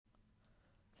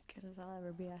good as I'll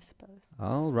ever be, I suppose.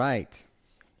 All right.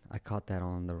 I caught that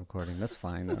on the recording. That's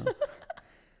fine, though.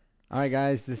 All right,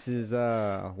 guys. This is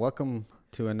welcome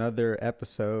to another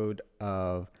episode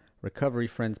of Recovery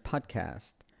Friends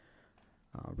Podcast.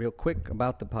 Real quick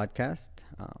about the podcast.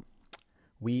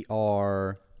 We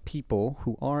are people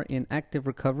who are in active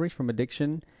recovery from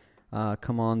addiction.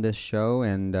 Come on this show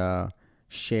and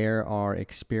share our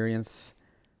experience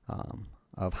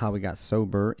of how we got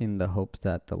sober in the hopes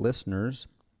that the listeners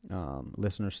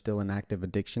still in active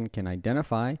addiction can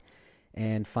identify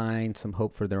and find some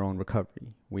hope for their own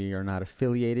recovery. We are not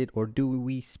affiliated or do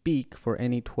we speak for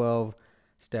any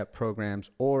 12-step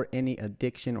programs or any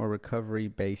addiction or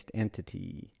recovery-based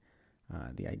entity.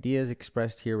 The ideas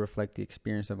expressed here reflect the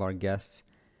experience of our guests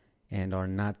and are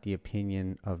not the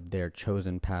opinion of their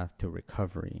chosen path to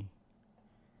recovery.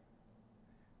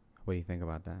 What do you think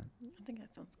about that? I think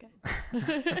that sounds good.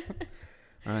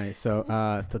 All right, so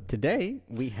today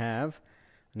we have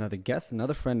another guest,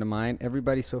 another friend of mine.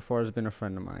 Everybody so far has been a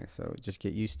friend of mine, so just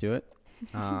get used to it.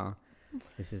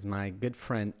 This is my good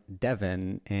friend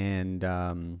Devin,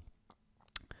 and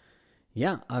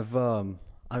yeah, I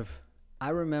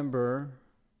remember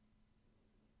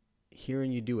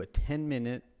hearing you do a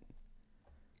 10-minute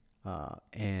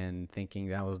and thinking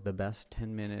that was the best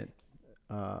 10-minute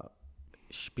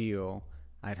spiel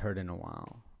I'd heard in a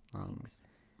while.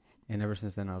 And ever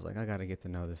since then, I was like, I got to get to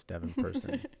know this Devin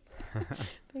person.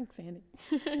 Thanks, Andy.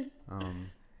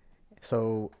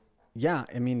 So, yeah,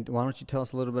 I mean, why don't you tell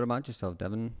us a little bit about yourself,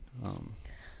 Devin?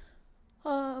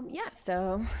 Yeah,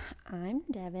 so I'm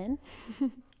Devin.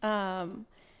 I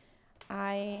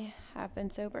have been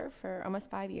sober for almost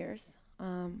 5 years.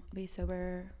 I'll be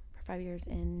sober for 5 years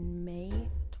in May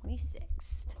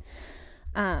 26th.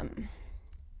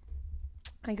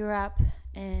 I grew up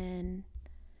in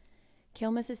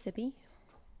Kill, Mississippi.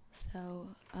 So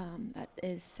that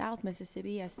is South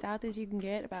Mississippi, as south as you can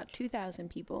get, about 2,000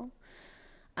 people.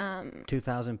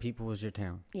 2,000 people was your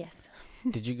town. Yes.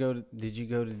 Did you go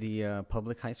to the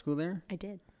public high school there? I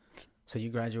did. So you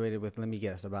graduated with, let me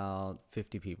guess, about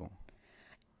 50 people.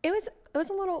 It was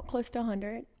a little close to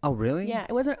 100. Oh, really? Yeah,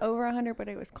 it wasn't over 100, but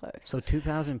it was close. So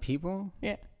 2,000 people?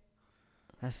 Yeah.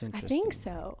 That's interesting. I think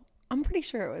so. I'm pretty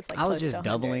sure it was like I was close just to 100.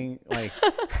 doubling, like,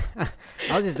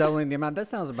 I was just doubling the amount. That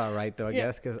sounds about right, though, I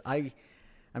guess, because I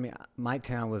mean, my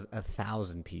town was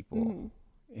 1,000 people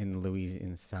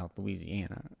in South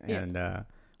Louisiana, and I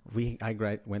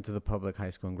went to the public high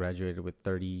school and graduated with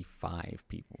 35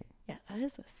 people. Yeah, that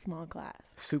is a small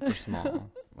class. Super small,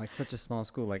 like such a small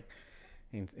school, like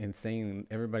insane.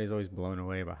 Everybody's always blown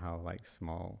away by how like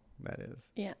small that is.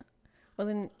 Yeah. Well,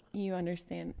 then you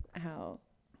understand how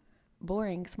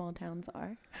boring small towns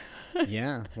are.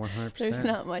 Yeah, 100%. There's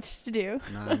not much to do.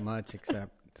 Not much except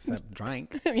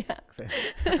drink. Yeah.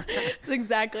 That's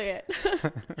exactly it.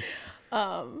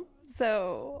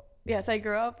 So yes, I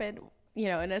grew up in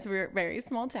a very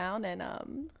small town,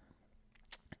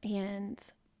 and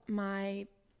my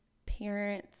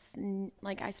parents,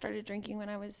 like, I started drinking when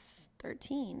I was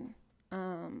 13.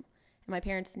 And my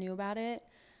parents knew about it.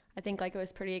 I think like it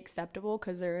was pretty acceptable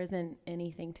because there isn't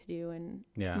anything to do in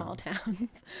small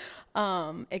towns,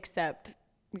 except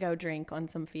go drink on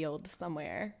some field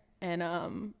somewhere. And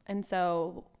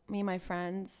so me and my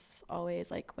friends always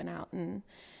like went out and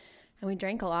we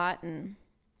drank a lot, and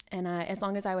I, as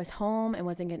long as I was home and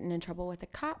wasn't getting in trouble with the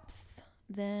cops,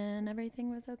 then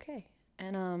everything was okay.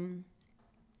 And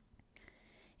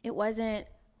it wasn't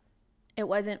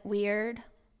weird.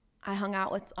 I hung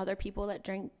out with other people that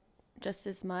drank just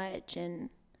as much, and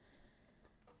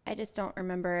I just don't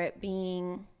remember it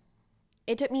being.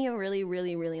 It took me a really,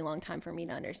 really, really long time for me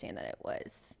to understand that it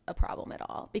was a problem at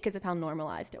all because of how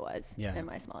normalized it was in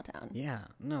my small town. Yeah,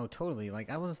 no, totally. Like,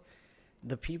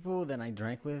 the people that I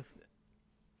drank with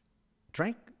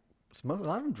a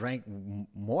lot of them drank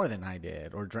more than I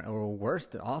did, or worse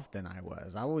off than I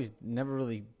was. I always never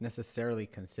really necessarily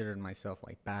considered myself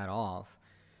like bad off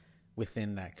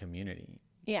within that community.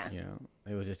 Yeah.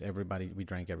 It was just everybody, we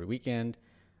drank every weekend.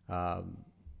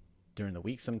 During the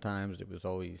week sometimes, it was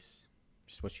always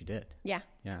just what you did. Yeah.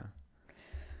 Yeah.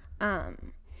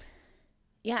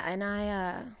 Yeah, and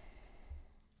I,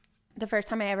 the first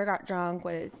time I ever got drunk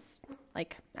was,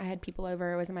 like, I had people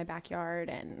over, it was in my backyard,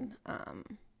 and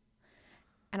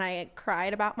I had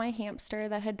cried about my hamster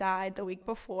that had died the week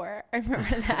before. I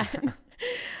remember that.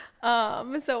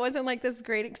 So it wasn't like this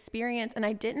great experience, and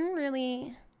I didn't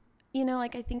really,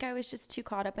 like, I think I was just too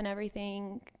caught up in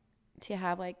everything to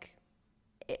have, like,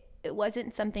 it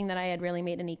wasn't something that I had really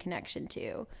made any connection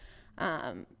to.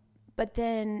 But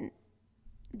then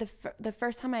the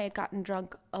first time I had gotten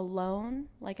drunk alone,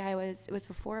 like, it was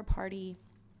before a party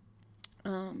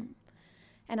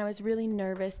And I was really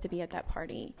nervous to be at that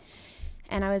party.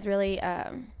 And I was really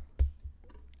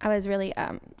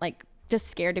like just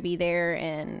scared to be there.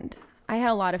 And I had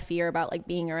a lot of fear about like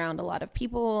being around a lot of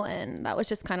people. And that was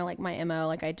just kind of like my MO.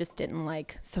 Like I just didn't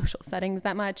like social settings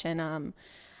that much. And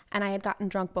I had gotten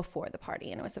drunk before the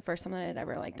party. And it was the first time that I'd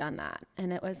ever like done that.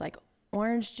 And it was like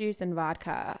orange juice and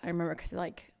vodka. I remember because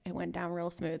like it went down real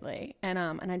smoothly. And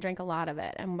I drank a lot of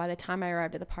it. And by the time I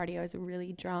arrived at the party, I was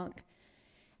really drunk.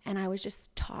 And I was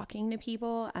just talking to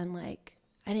people, and like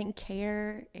I didn't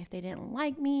care if they didn't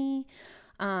like me,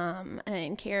 and I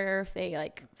didn't care if they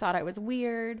like thought I was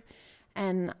weird,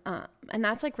 and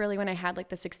that's like really when I had like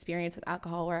this experience with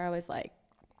alcohol where I was like,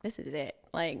 this is it,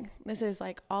 like this is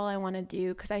like all I want to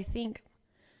do. Because I think,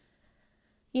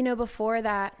 you know, before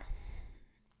that,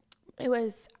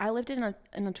 I lived in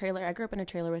a trailer. I grew up in a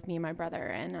trailer with me and my brother,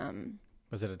 and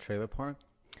Was it a trailer park?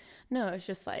 no, it was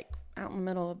just like out in the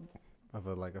middle of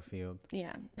Like a field.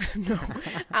 Yeah. No.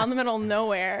 Out in the middle of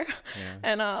nowhere.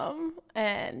 Yeah.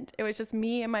 And it was just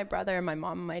me and my brother and my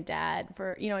mom and my dad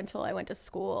for, you know, until I went to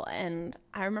school. And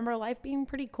I remember life being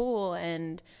pretty cool.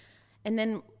 And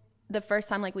then the first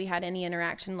time like we had any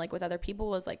interaction like with other people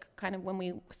was like kind of when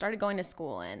we started going to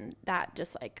school, and that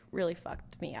just like really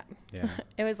fucked me up. Yeah.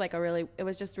 It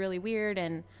was just really weird.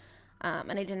 And I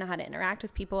didn't know how to interact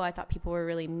with people. I thought people were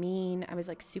really mean. I was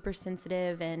like super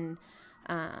sensitive, and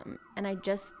I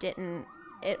just didn't,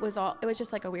 it was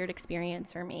just like a weird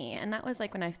experience for me. And that was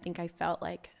like when I think I felt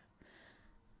like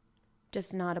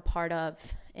just not a part of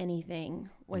anything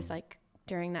was like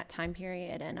during that time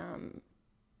period.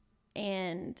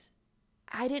 And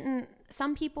I didn't,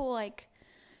 some people like,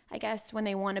 I guess when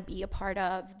they want to be a part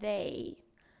of, they,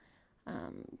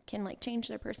 can like change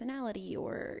their personality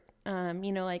or,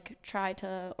 you know, like try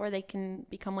to, or they can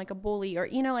become like a bully, or,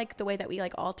 you know, like the way that we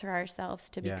like alter ourselves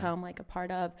to become like a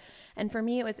part of. And for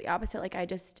me, it was the opposite. Like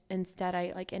instead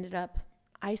I like ended up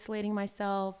isolating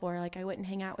myself, or like I wouldn't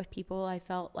hang out with people. I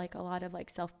felt like a lot of like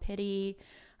self-pity.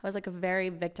 I was like a very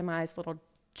victimized little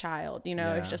child, you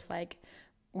know. It's just like,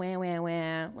 wah, wah,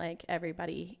 wah, like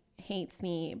everybody hates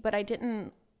me. But I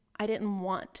didn't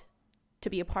want to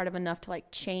be a part of enough to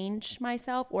like change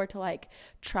myself or to like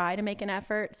try to make an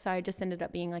effort. So I just ended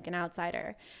up being like an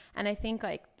outsider. And I think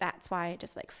like that's why I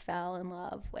just like fell in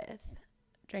love with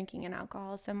drinking and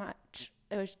alcohol so much.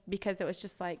 It was because it was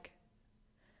just like,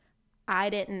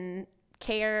 I didn't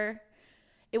care.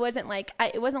 It wasn't like I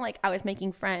was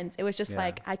making friends. It was just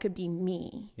like I could be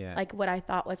me, like what I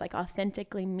thought was like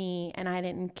authentically me, and I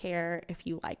didn't care if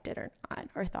you liked it or not,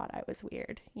 or thought I was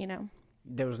weird, you know.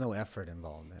 There was no effort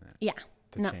involved in it. Yeah.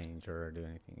 To change or do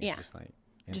anything. It was just like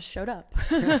just showed up.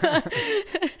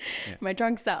 My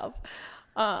drunk self.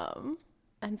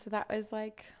 And so that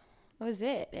was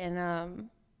it. And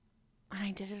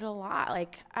I did it a lot.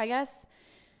 Like I guess,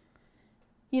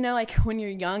 you know, like when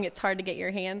you're young, it's hard to get your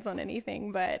hands on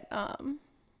anything, but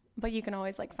you can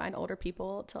always like find older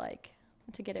people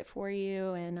to get it for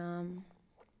you.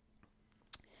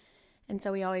 And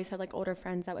so we always had like older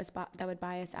friends that would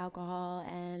buy us alcohol,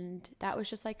 and that was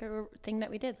just like a thing that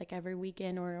we did like every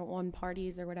weekend or on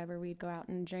parties or whatever. We'd go out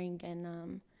and drink,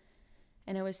 and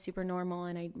it was super normal,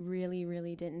 and I really,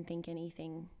 really didn't think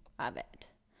anything of it.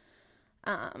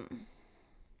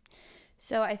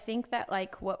 So I think that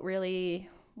like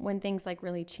when things like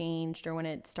really changed, or when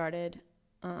it started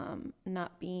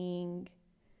not being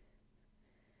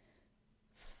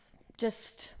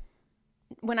just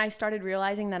when I started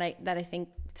realizing that I think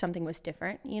something was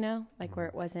different, you know, like where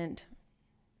it wasn't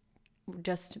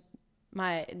just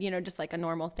my, you know, just like a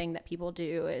normal thing that people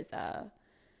do is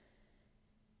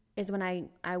when I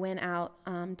went out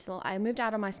I moved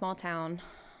out of my small town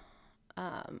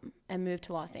and moved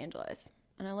to Los Angeles.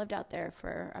 And I lived out there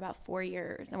for about 4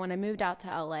 years. And when I moved out to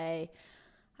LA,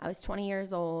 I was 20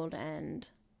 years old, and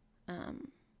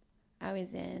I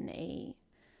was in a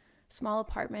small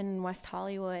apartment in West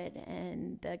Hollywood,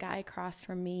 and the guy across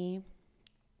from me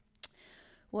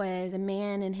was a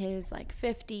man in his like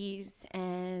 50s,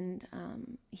 and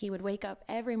he would wake up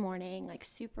every morning like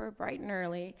super bright and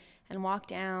early and walk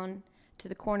down to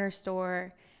the corner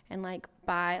store and like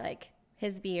buy like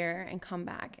his beer and come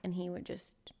back, and he would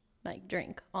just like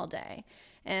drink all day.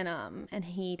 And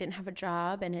he didn't have a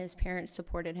job, and his parents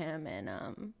supported him, and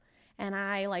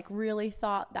I like really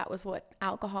thought that was what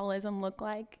alcoholism looked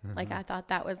like. Mm-hmm. Like I thought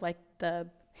that was like the,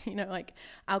 you know, like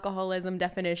alcoholism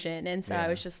definition. And so I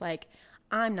was just like,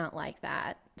 I'm not like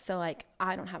that. So like,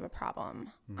 I don't have a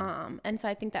problem. Mm-hmm. And so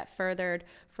I think that furthered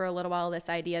for a little while this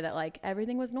idea that like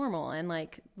everything was normal, and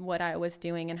like what I was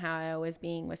doing and how I was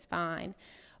being was fine.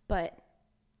 But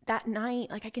that night,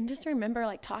 like I can just remember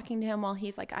like talking to him while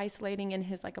he's like isolating in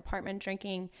his like apartment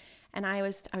drinking, and I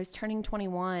was turning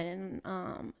 21,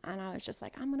 and I was just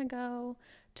like, I'm gonna go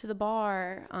to the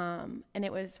bar, and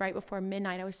it was right before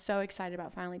midnight. I was so excited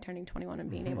about finally turning 21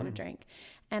 and being able to drink,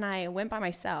 and I went by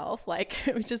myself. Like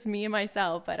it was just me and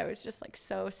myself, but I was just like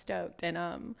so stoked,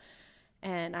 and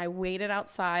I waited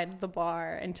outside the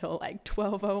bar until like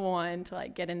 12:01 to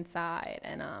like get inside,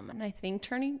 and I think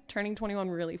turning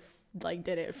 21 really like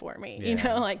did it for me, you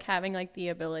know, like having like the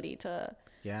ability to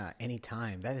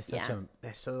anytime. That is such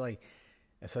that's so like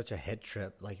it's such a head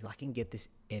trip. Like I can get this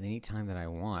at any time that I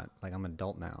want. Like I'm an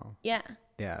adult now. Yeah,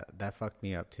 that fucked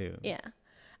me up too.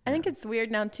 I think it's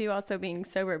weird now too, also being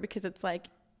sober, because it's like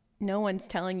no one's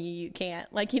telling you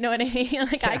can't, like, you know what I mean?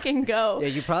 Like I can go. Yeah,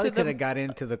 you probably could have got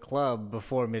into the club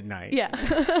before midnight. Yeah.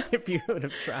 If you would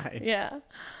have tried. Yeah.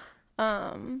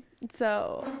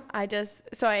 So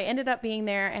I ended up being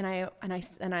there, and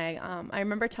I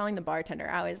remember telling the bartender,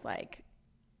 I was like,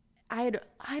 I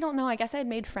don't know, I guess I had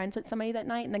made friends with somebody that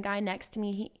night, and the guy next to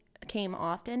me, he came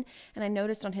often, and I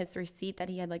noticed on his receipt that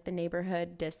he had like the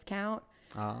neighborhood discount.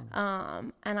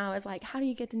 And I was like, how do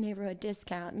you get the neighborhood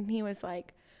discount? And he was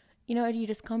like, you know, you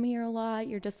just come here a lot.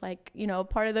 You're just like, you know,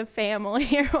 part of the family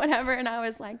or whatever. And I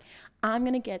was like, I'm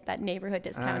going to get that neighborhood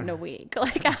discount in a week.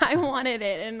 Like I wanted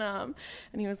it. And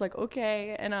he was like,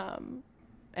 okay. And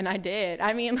I did.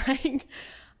 I mean, like,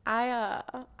 I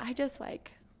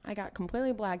got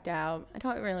completely blacked out. I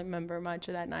don't really remember much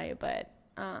of that night, but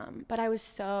I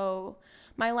was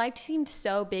my life seemed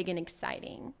so big and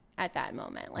exciting at that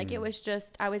moment. Like it was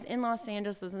just, I was in Los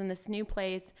Angeles, I was in this new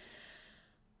place.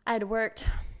 I'd worked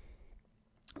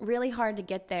really hard to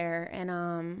get there,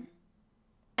 and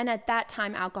at that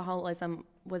time alcoholism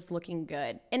was looking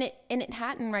good, and it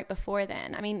hadn't right before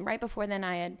then. I mean, right before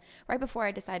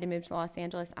I decided to move to Los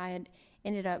Angeles, I had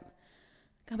ended up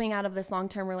coming out of this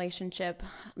long-term relationship,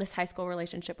 this high school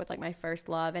relationship with like my first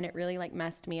love, and it really like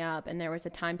messed me up. And there was a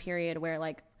time period where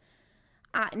like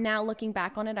now looking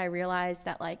back on it, I realized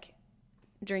that like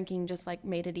drinking just like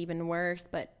made it even worse.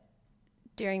 But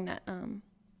during that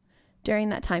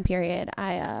time period,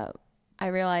 I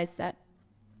realized that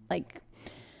like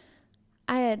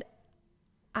I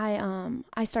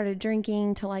started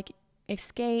drinking to like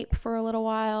escape for a little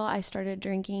while. I started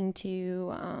drinking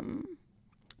to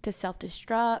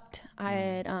self-destruct.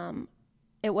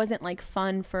 It wasn't like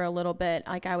fun for a little bit.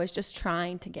 Like I was just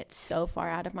trying to get so far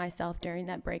out of myself during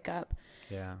that breakup.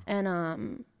 Yeah.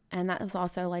 And that was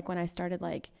also like when I started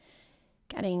like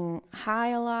getting high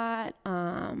a lot.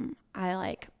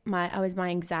 My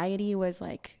anxiety was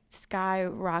like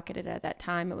skyrocketed at that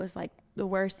time. It was like the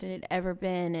worst it had ever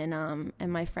been.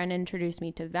 And my friend introduced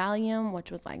me to Valium,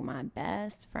 which was like my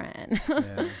best friend.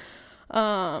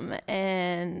 Yeah.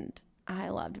 And I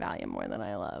loved Valium more than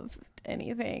I loved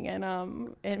anything.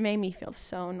 And, it made me feel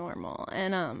so normal.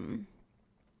 And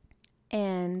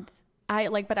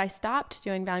but I stopped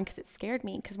doing Valium because it scared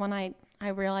me. Because when I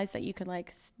realized that you could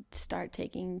like start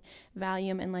taking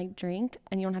Valium and like drink,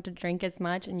 and you don't have to drink as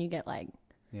much, and you get like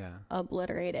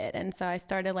obliterated. And so I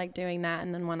started like doing that.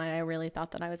 And then when I really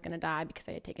thought that I was going to die because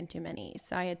I had taken too many,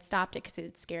 so I had stopped it because it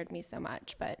had scared me so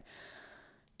much. But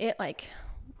it like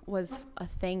was a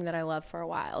thing that I loved for a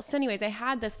while. So anyways, I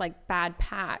had this like bad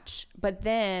patch, but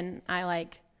then I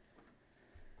like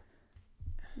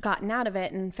gotten out of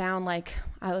it and found like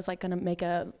I was like going to make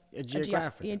a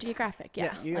geographic.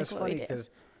 Yeah. Like it's funny because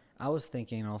I was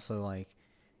thinking also like,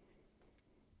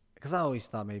 because I always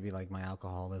thought maybe like my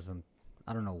alcoholism,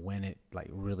 I don't know when it like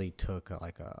really took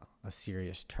a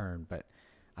serious turn, but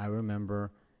I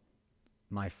remember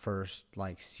my first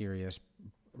like serious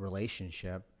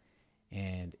relationship,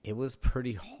 and it was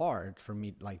pretty hard for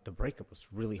me. Like the breakup was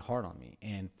really hard on me,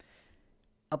 and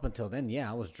up until then,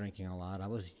 I was drinking a lot. I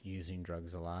was using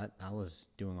drugs a lot. I was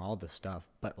doing all this stuff.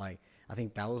 But, like, I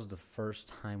think that was the first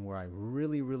time where I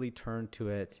really, really turned to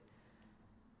it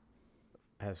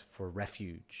as for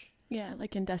refuge. Yeah,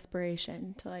 like in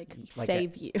desperation to, like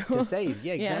save you. To save,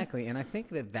 yeah, exactly. Yeah. And I think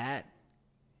that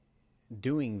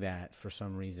doing that for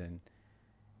some reason,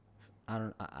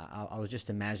 I was just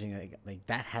imagining, like,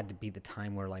 that had to be the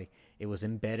time where, like, it was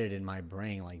embedded in my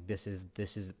brain. Like, this is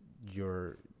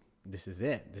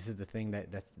it. This is the thing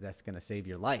that's going to save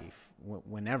your life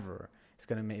whenever. It's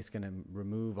going to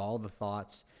remove all the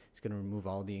thoughts. It's going to remove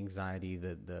all the anxiety.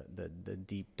 The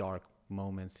deep dark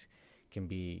moments can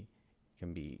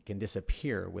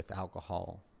disappear with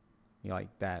alcohol, like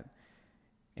that.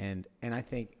 And I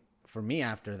think for me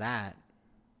after that,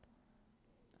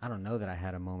 I don't know that I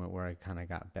had a moment where I kind of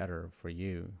got better for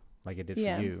you, like it did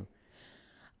for you.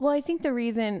 Well, I think the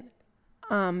reason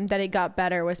that it got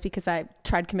better was because I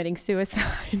tried committing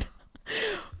suicide.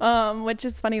 Which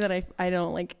is funny that I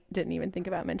don't like, didn't even think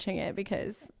about mentioning it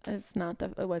because it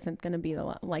wasn't going to be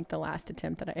the last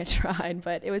attempt that I had tried,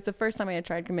 but it was the first time I had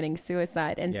tried committing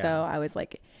suicide. And so I was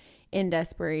like in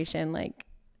desperation, like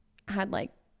I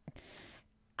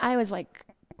was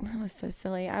so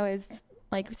silly. I was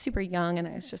like super young and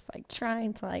I was just like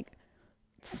trying to like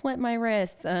slit my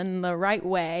wrists in the right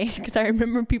way. Cause I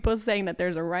remember people saying that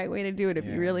there's a right way to do it if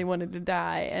you really wanted to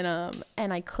die.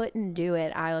 And I couldn't do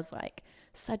it. I was like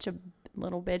such a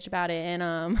little bitch about it.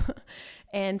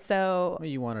 And so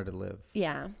you wanted to live.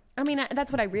 Yeah. I mean,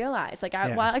 that's what I realized. Like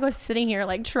while I was sitting here,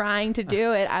 like trying to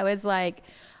do it, I was like,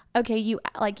 okay,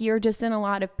 you're just in a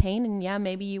lot of pain and yeah,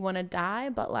 maybe you want to die,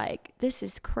 but like, this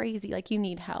is crazy. Like you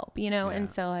need help, you know? Yeah.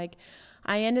 And so like,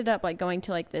 I ended up like going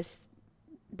to like this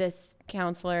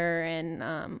counselor and,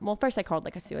 well, first I called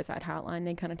like a suicide hotline.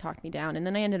 They kind of talked me down and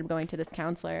then I ended up going to this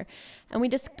counselor and we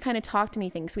just kind of talked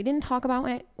anything. So we didn't talk about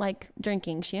my like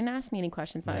drinking. She didn't ask me any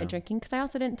questions about my drinking because I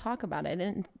also didn't talk about it. I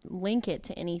didn't link it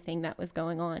to anything that was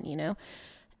going on, you know?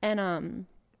 And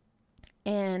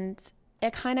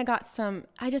it kind of got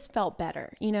I just felt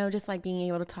better, you know, just like being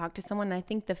able to talk to someone. And I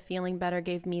think the feeling better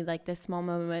gave me like this small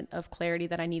moment of clarity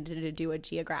that I needed to do a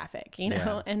geographic, you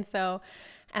know?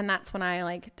 And that's when I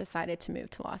like decided to move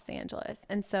to Los Angeles.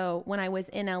 And so when I was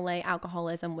in LA,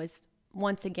 alcoholism was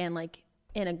once again, like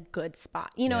in a good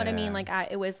spot. You know what I mean? Like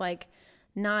it was like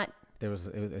not,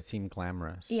 it seemed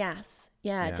glamorous. Yes.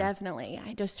 Yeah, definitely.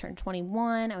 I just turned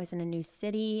 21. I was in a new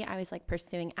city. I was like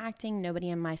pursuing acting. Nobody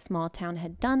in my small town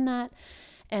had done that.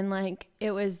 And like, it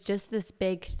was just this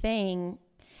big thing.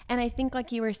 And I think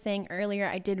like you were saying earlier,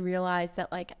 I did realize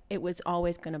that like, it was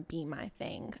always going to be my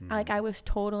thing. Mm-hmm. Like I was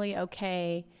totally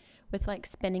okay with like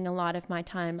spending a lot of my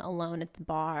time alone at the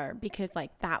bar because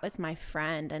like that was my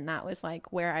friend. And that was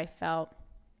like where I felt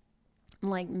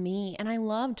like me. And I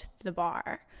loved the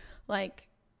bar. Like,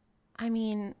 I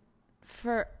mean,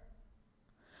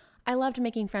 I loved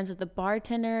making friends with the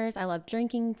bartenders. I loved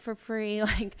drinking for free.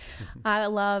 Like I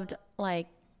loved like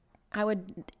I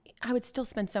would still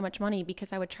spend so much money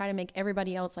because I would try to make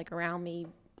everybody else like around me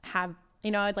have,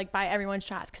 you know, I'd like buy everyone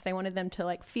shots because I wanted them to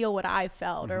like feel what I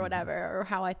felt or whatever, or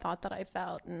how I thought that I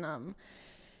felt.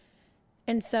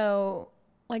 And so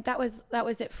like that was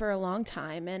it for a long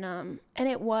time. And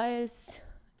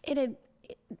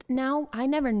now I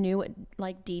never knew what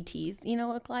like DTs, you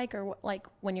know, look like, or like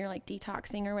when you're like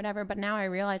detoxing or whatever. But now I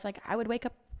realize like I would wake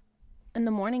up in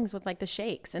the mornings with like the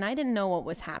shakes and I didn't know what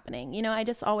was happening. You know, I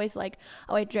just always like,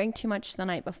 oh, I drank too much the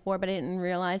night before, but I didn't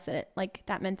realize that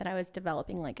that meant that I was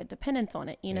developing like a dependence on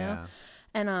it, you know?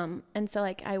 And so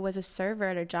like I was a server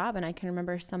at a job and I can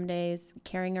remember some days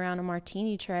carrying around a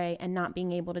martini tray and not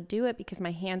being able to do it because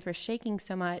my hands were shaking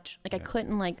so much. Like I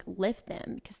couldn't like lift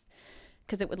them because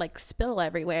it would like spill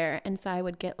everywhere. And so I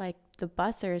would get like the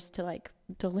bussers to like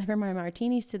deliver my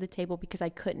martinis to the table because I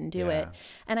couldn't do it.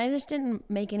 And I just didn't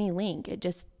make any link.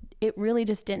 It really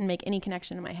just didn't make any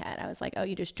connection in my head. I was like, oh,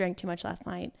 you just drank too much last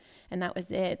night and that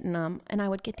was it. And I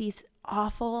would get these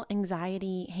awful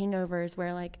anxiety hangovers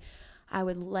where like I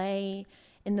would lay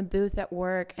in the booth at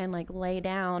work and like lay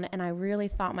down and I really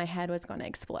thought my head was going to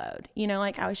explode. You know,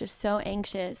 like I was just so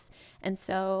anxious and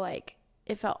so like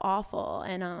it felt awful.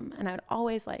 And I would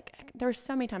always like, there were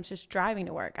so many times just driving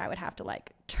to work, I would have to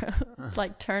like,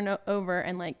 turn over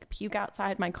and like puke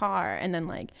outside my car and then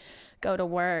like go to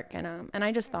work. And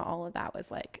I just thought all of that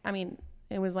was like, I mean,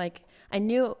 it was like, I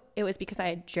knew it was because I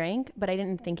had drank, but I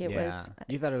didn't think it was.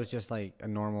 You thought it was just like a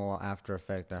normal after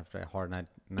effect after a hard night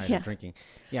of drinking.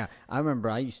 Yeah. I remember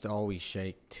I used to always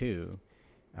shake too.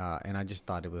 And I just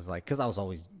thought it was like, cause I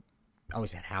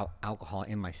always had alcohol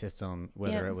in my system,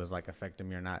 whether it was like affecting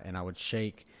me or not. And I would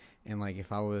shake. And like,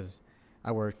 if I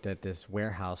worked at this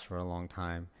warehouse for a long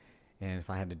time. And if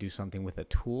I had to do something with a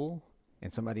tool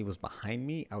and somebody was behind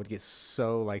me, I would get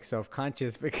so like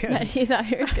self-conscious because you thought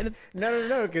you were gonna.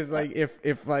 No. Cause like if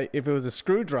it was a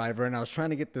screwdriver and I was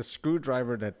trying to get the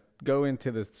screwdriver to go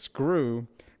into the screw,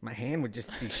 my hand would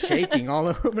just be shaking all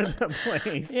over the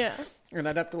place. Yeah. And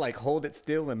I'd have to like hold it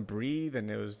still and breathe, and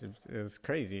it was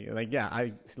crazy. Like, yeah,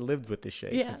 I lived with the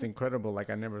shakes. Yeah. It's incredible. Like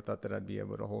I never thought that I'd be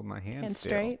able to hold my hand still.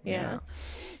 Straight. Yeah.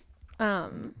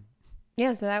 So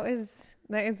that was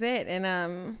it.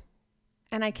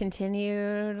 And I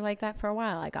continued like that for a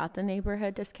while. I got the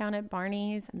neighborhood discount at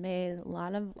Barney's. I made a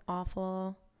lot of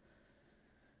awful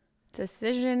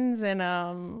decisions, and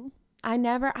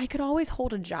I could always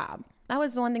hold a job. That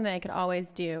was the one thing that I could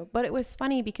always do. But it was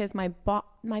funny because my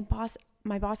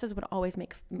bosses would always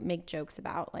make jokes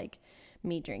about like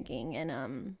me drinking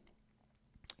and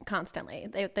constantly.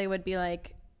 They would be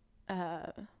like,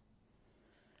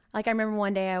 like I remember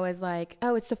one day I was like,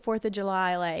 oh, it's the 4th of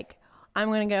July. Like, I'm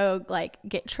going to go like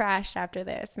get trashed after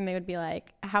this. And they would be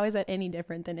like, how is that any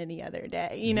different than any other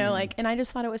day? You know, like, and I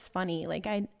just thought it was funny. Like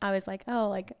I was like, oh,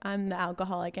 like I'm the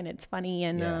alcoholic and it's funny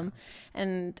and,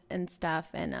 and stuff.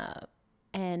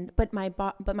 But my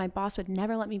boss would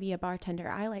never let me be a bartender.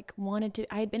 I like wanted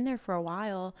to, I had been there for a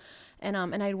while and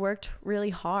I'd worked really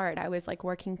hard. I was like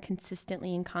working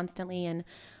consistently and constantly, and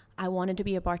I wanted to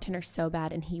be a bartender so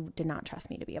bad, and he did not trust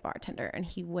me to be a bartender, and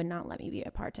he would not let me be a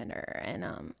bartender. And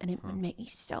it would make me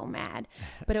so mad,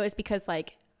 but it was because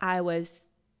like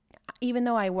even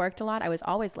though I worked a lot, I was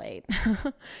always late.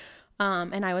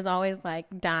 And I was always like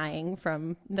dying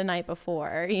from the night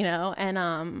before, you know,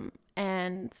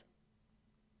 and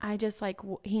I just like,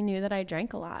 he knew that I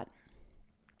drank a lot.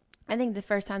 I think the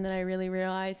first time that I really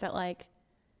realized that like,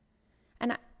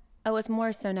 and it was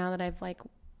more so now that I've like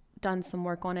done some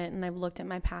work on it and I've looked at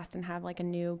my past and have like a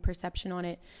new perception on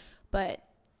it. But,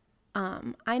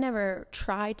 I never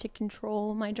tried to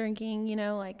control my drinking, you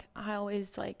know, like I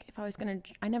always like, if I was going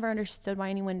to, I never understood why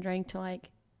anyone drank to like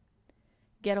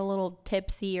get a little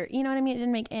tipsy or, you know what I mean? It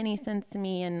didn't make any sense to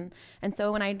me. And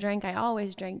so when I drank, I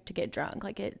always drank to get drunk.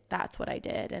 Like that's what I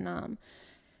did.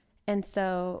 And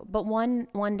so, but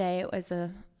one day it was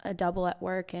a double at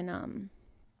work, and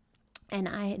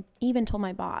I had even told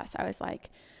my boss, I was like,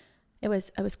 it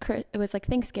was like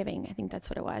Thanksgiving. I think that's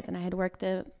what it was. And I had worked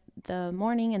the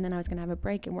morning, and then I was going to have a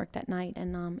break and work that night.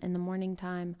 And, in the morning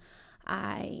time,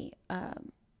 I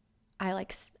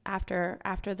like after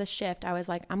the shift, I was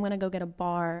like, I'm going to go get a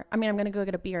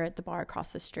beer at the bar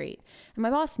across the street. And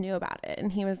my boss knew about it,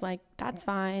 and he was like, that's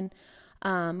fine.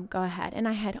 Go ahead. And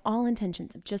I had all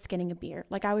intentions of just getting a beer.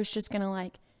 Like I was just going to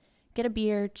like get a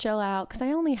beer, chill out, because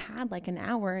I only had like an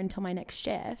hour until my next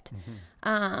shift.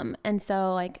 Mm-hmm. And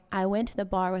so like I went to the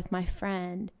bar with my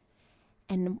friend,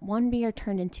 and one beer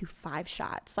turned into 5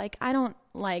 shots. Like I don't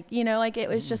like, you know, like it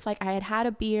was just like I had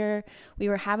a beer, we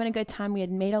were having a good time, we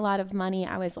had made a lot of money.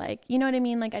 I was like, you know what I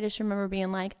mean? Like I just remember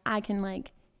being like, I can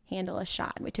like handle a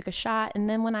shot. And we took a shot, and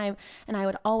then I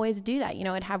would always do that, you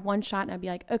know, I'd have one shot and I'd be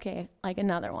like, okay, like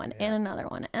another one and another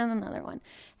one and another one.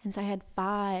 And so I had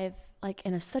 5 like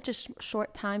in such a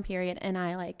short time period, and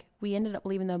we ended up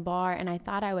leaving the bar, and I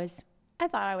thought I was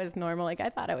normal. Like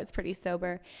I thought I was pretty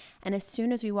sober. And as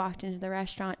soon as we walked into the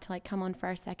restaurant to like come on for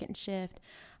our second shift,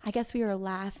 I guess we were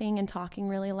laughing and talking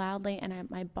really loudly, and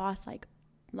my boss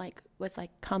was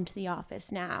like, come to the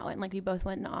office now. And like we both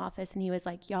went in the office, and he was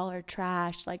like, y'all are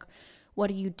trash, like what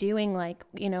are you doing? Like,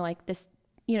 you know, like this,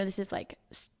 you know, this is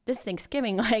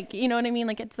Thanksgiving, like, you know what I mean?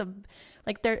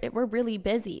 Like we're really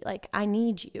busy, like I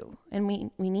need you, and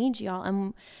we need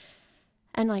y'all.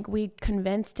 And like we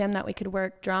convinced him that we could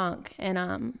work drunk,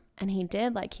 and he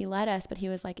did, like he let us, but he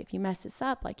was like, if you mess this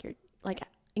up, like you're like,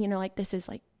 you know, like this is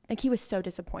like he was so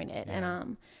disappointed.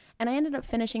 And I ended up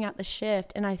finishing out the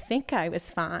shift, and I think I was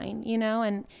fine, you know,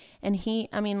 and he,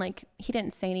 I mean, like he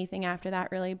didn't say anything after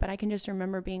that really, but I can just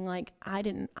remember being like, I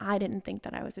didn't think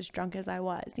that I was as drunk as I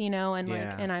was, you know, and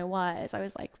like, and I was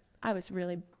like, I was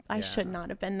really, I should not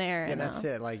have been there. Yeah, and that's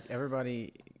it. Like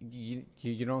everybody, you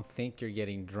don't think you're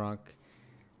getting drunk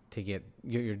to get,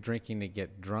 you're drinking to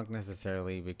get drunk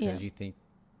necessarily, because you think,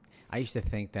 I used to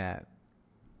think that,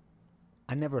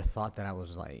 I never thought that I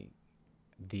was like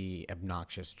the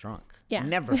obnoxious drunk. Yeah.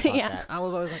 Never thought that. I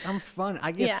was always like, I'm fun.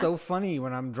 I get so funny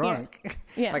when I'm drunk.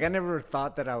 Yeah. Like I never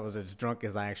thought that I was as drunk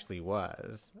as I actually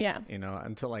was. Yeah. You know,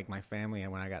 until like my family,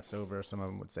 and when I got sober, some of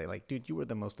them would say like, dude, you were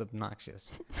the most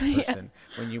obnoxious person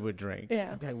when you would drink.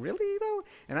 Yeah. I'd be like, really though?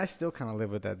 And I still kind of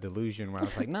live with that delusion where I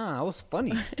was like, nah, I was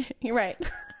funny. You're right.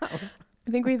 I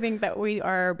think we think that we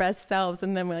are our best selves,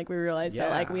 and then we realize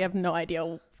that like we have no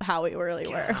idea how we really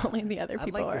were. Only the other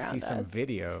people around us. I'd like to see some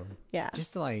video. Yeah.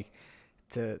 Just to like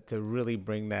to really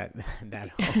bring that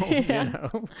home, you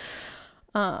know.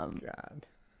 God.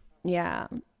 Yeah.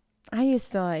 I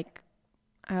used to like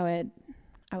I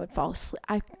would fall asleep.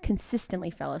 I consistently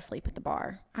fell asleep at the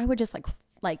bar. I would just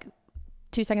like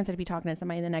 2 seconds I'd be talking to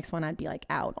somebody, the next one I'd be like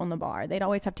out on the bar. They'd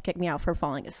always have to kick me out for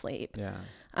falling asleep. Yeah.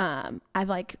 I've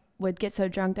like would get so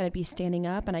drunk that I'd be standing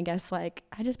up, and I guess like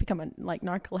I just become a like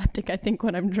narcoleptic, I think,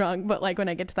 when I'm drunk. But like when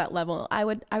I get to that level, I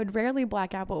would rarely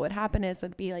black out. But what would happen is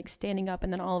I'd be like standing up,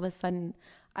 and then all of a sudden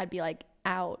I'd be like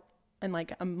out, and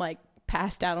like I'm like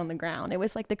passed out on the ground. It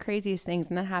was like the craziest things,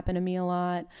 and that happened to me a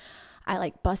lot. I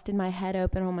like busted my head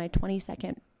open on my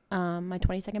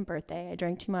 22nd birthday. I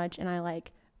drank too much, and I like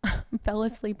fell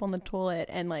asleep on the toilet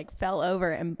and like fell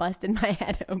over and busted my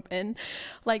head open,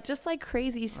 like just like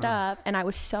crazy stuff. And I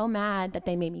was so mad that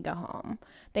they made me go home.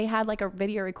 They had like a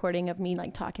video recording of me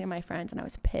like talking to my friends, and I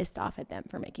was pissed off at them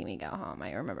for making me go home.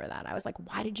 I remember that. I was like,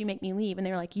 why did you make me leave? And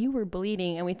they were like, you were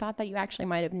bleeding and we thought that you actually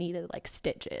might have needed like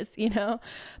stitches, you know?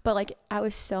 But like I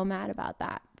was so mad about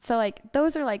that. So like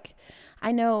those are like,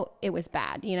 I know it was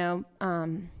bad, you know?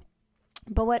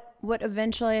 But what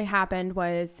eventually happened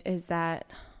is that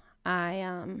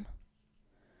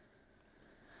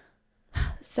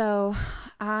so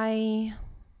I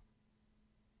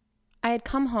had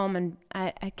come home, and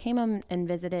I came home and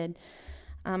visited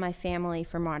my family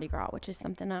for Mardi Gras, which is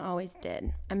something I always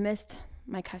did. I missed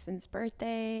my cousin's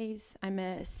birthdays. I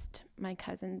missed my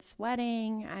cousin's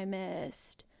wedding. I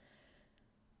missed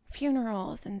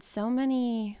funerals and so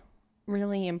many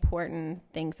really important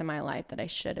things in my life that I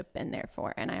should have been there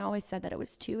for. And I always said that it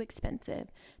was too expensive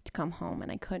to come home and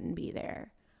I couldn't be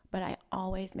there. But I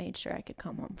always made sure I could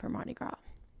come home for Mardi Gras.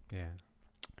 Yeah.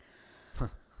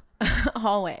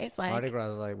 Always. Like Mardi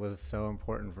Gras was so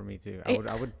important for me too.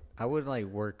 I would like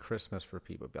work Christmas for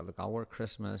people. Like I'll work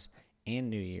Christmas and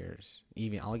New Year's.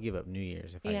 Even I'll give up New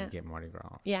Year's if I can get Mardi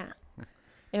Gras. Yeah.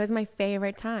 It was my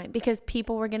favorite time because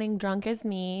people were getting drunk as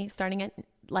me, starting at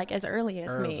like as early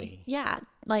as me. Yeah.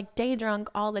 Like day drunk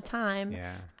all the time.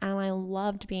 Yeah. And I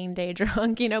loved being day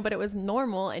drunk, you know, but it was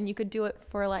normal and you could do it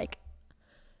for like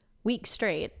weeks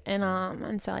straight.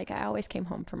 And so like I always came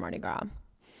home for Mardi Gras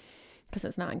because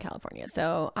it's not in California.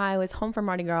 So I was home for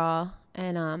Mardi Gras,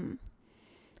 and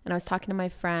I was talking to my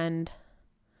friend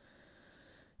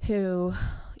who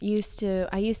I used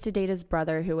to date his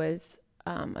brother, who was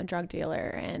a drug dealer.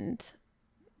 And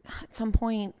at some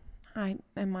point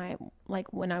like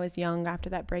when I was young, after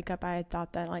that breakup, I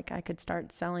thought that like I could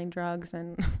start selling drugs,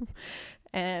 and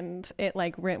and it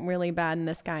like went really bad. And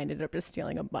this guy ended up just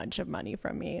stealing a bunch of money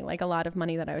from me, like a lot of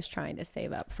money that I was trying to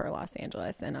save up for Los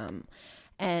Angeles.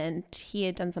 And he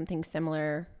had done something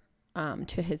similar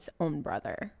to his own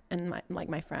brother and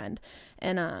my friend.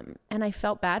 And I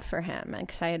felt bad for him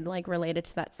because I had like related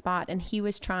to that spot, and he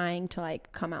was trying to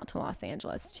like come out to Los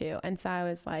Angeles too. And so I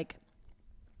was like,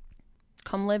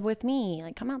 come live with me,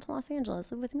 like come out to Los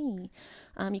Angeles, live with me.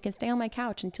 You can stay on my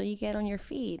couch until you get on your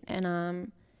feet.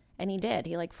 And he did.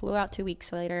 He like flew out 2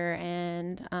 weeks later,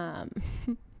 and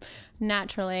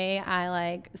naturally I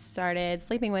like started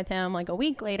sleeping with him like a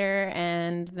week later,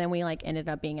 and then we like ended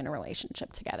up being in a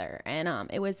relationship together. And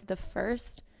it was the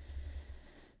first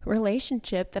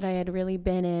relationship that I had really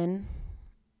been in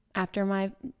after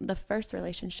the first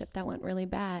relationship that went really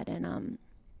bad. And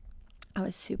I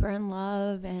was super in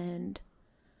love, and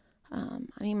I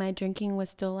mean my drinking was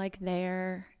still like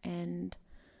there, and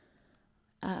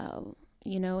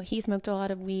you know, he smoked a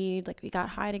lot of weed, like we got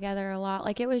high together a lot.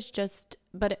 Like it was just,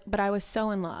 but I was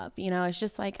so in love, you know. It's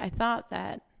just like I thought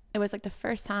that it was like the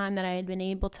first time that I had been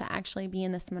able to actually be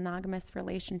in this monogamous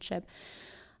relationship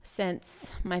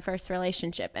since my first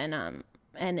relationship. And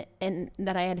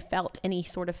that I had felt any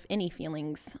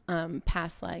feelings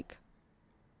past like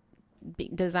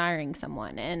desiring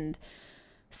someone. And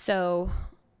so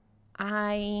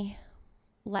I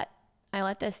let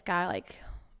this guy,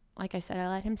 like I said, I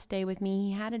let him stay with me.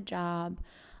 He had a job,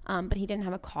 but he didn't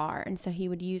have a car. And so he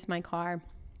would use my car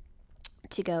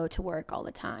to go to work all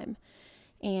the time.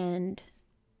 And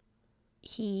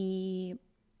he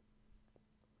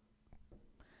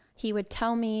would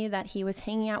tell me that he was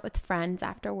hanging out with friends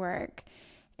after work.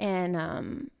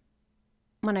 And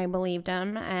when I believed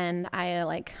him, and I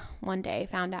like one day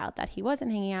found out that he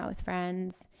wasn't hanging out with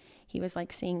friends, he was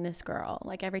like seeing this girl.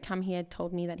 Like every time he had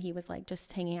told me that he was like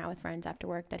just hanging out with friends after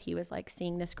work, that he was like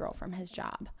seeing this girl from his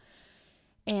job.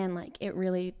 And like it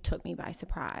really took me by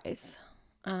surprise.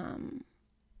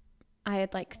 I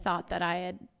had like thought that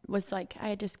I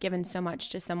had just given so much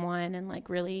to someone, and like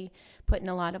really put in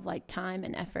a lot of like time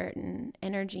and effort and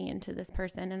energy into this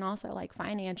person, and also like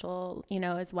financial, you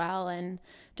know, as well, and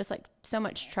just like so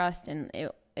much trust. And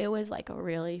it was a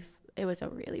really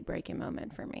breaking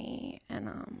moment for me.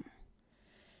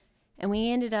 And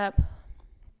we ended up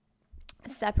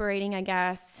separating, I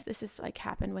guess. This is like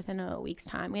happened within a week's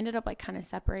time. We ended up like kind of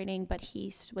separating, but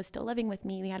he was still living with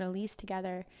me. We had a lease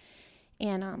together.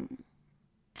 And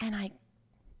I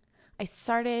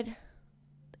started,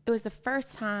 it was the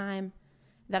first time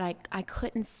that I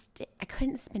couldn't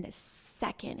spend a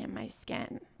second in my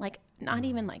skin. Like not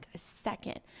even like a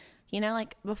second, you know,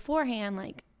 like beforehand,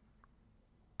 like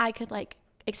I could like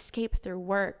escape through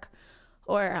work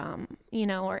or, you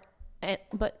know, and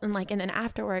then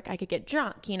after work I could get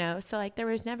drunk, you know? So like there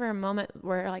was never a moment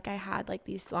where like I had like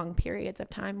these long periods of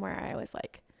time where I was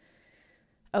like,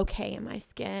 okay in my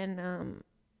skin.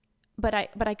 But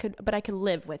I could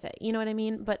live with it. You know what I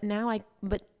mean? But now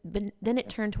but then it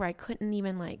turned to where I couldn't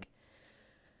even like,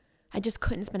 I just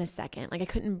couldn't spend a second. Like I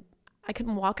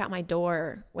couldn't walk out my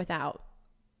door without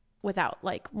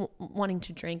like wanting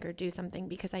to drink or do something,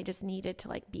 because I just needed to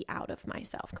like be out of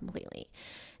myself completely.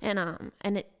 And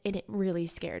it really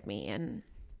scared me. And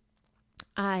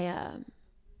I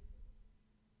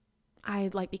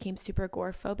like became super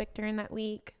agoraphobic during that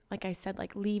week. Like I said,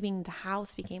 like leaving the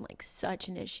house became like such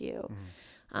an issue.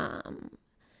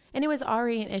 And it was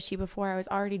already an issue before. I was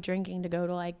already drinking to go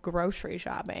to like grocery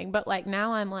shopping. But like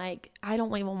now I'm like, I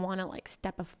don't even want to like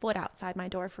step a foot outside my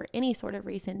door for any sort of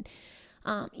reason,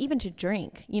 even to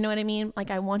drink. You know what I mean?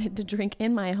 Like I wanted to drink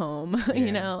in my home,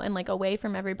 you know, and like away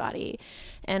from everybody.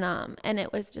 And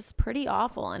it was just pretty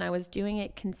awful. And I was doing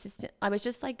it consistent. I was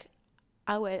just like,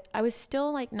 I was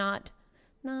still like not,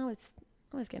 no,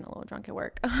 I was getting a little drunk at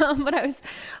work. but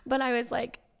I was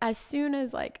like, as soon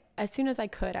as I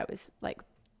could, I was like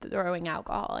throwing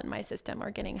alcohol in my system or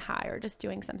getting high or just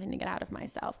doing something to get out of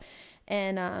myself.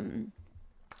 And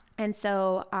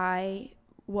so I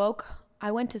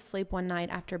went to sleep one night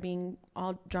after being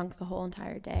all drunk the whole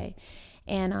entire day.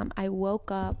 And I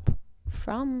woke up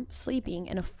from sleeping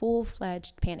in a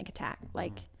full-fledged panic attack.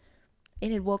 Like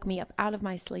it had woke me up out of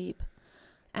my sleep,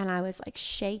 and I was like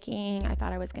shaking. I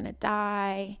thought I was going to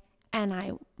die.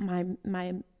 And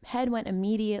my head went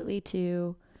immediately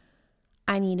to,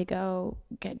 I need to go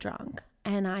get drunk.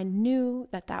 And I knew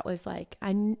that was like,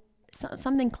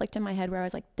 something clicked in my head where I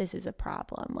was like, this is a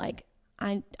problem. Like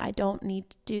I don't need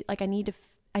to do, like, I need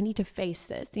to face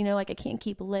this, you know, like I can't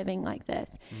keep living like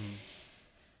this.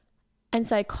 And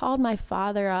so I called my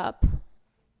father up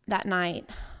that night.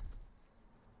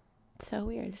 So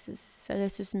weird.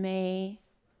 This was May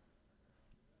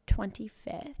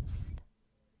 25th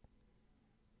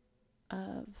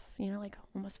of, you know, like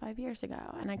almost 5 years ago.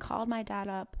 And I called my dad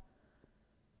up.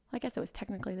 I guess it was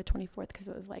technically the 24th because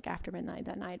it was like after midnight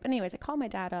that night. But anyways, I called my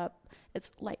dad up.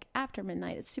 It's like after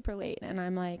midnight. It's super late. And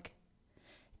I'm like,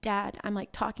 Dad, I'm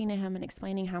like talking to him and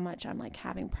explaining how much I'm like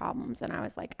having problems. And I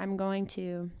was like, I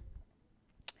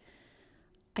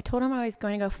told him I was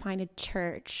going to go find a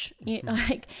church, you know,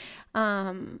 like,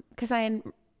 cause I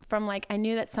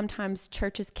knew that sometimes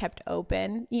churches kept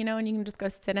open, you know, and you can just go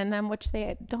sit in them, which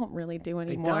they don't really do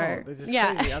anymore. They don't. It's just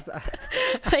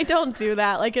crazy. They don't do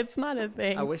that. Like, it's not a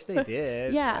thing. I wish they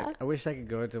did. Yeah. Like, I wish I could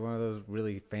go to one of those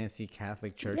really fancy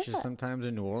Catholic churches sometimes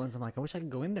in New Orleans. I'm like, I wish I could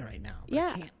go in there right now. But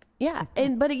I can't. Yeah.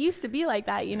 But it used to be like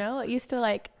that, you know, it used to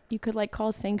like, you could like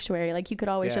call sanctuary. Like you could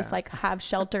always just like have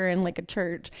shelter in like a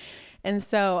church. And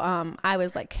so, I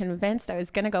was like convinced I was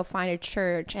going to go find a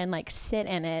church and like sit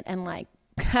in it and like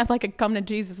have like a come to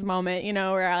Jesus moment, you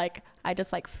know, where I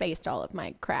just like faced all of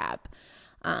my crap.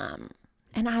 And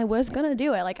I was going to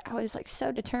do it. Like I was like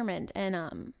so determined, and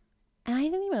I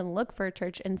didn't even look for a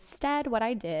church. Instead, what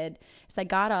I did is I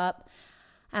got up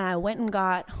and I went and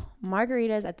got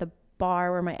margaritas at the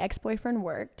bar where my ex-boyfriend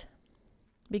worked,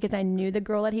 because I knew the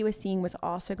girl that he was seeing was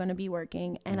also going to be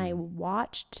working. And I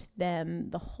watched them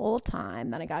the whole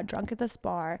time that I got drunk at this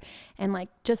bar, and like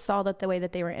just saw that the way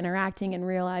that they were interacting, and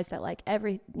realized that like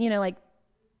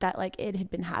that like it had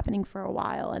been happening for a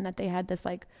while, and that they had this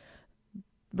like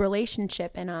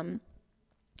relationship.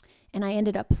 And I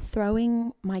ended up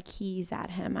throwing my keys at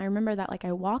him. I remember that like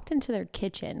I walked into their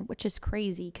kitchen, which is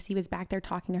crazy because he was back there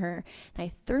talking to her, and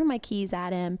I threw my keys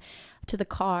at him to the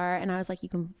car, and I was like, you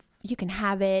can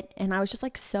have it. And I was just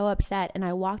like so upset. And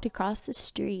I walked across the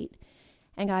street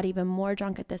and got even more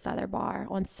drunk at this other bar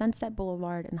on Sunset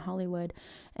Boulevard in Hollywood.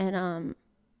 And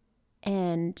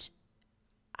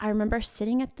I remember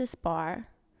sitting at this bar,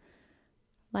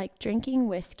 like drinking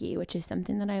whiskey, which is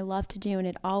something that I love to do, and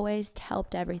it always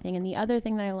helped everything. And the other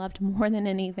thing that I loved more than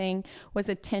anything was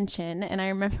attention. And I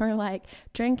remember like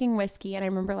drinking whiskey, and I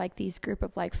remember like these group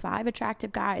of like 5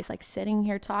 attractive guys like sitting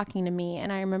here talking to me,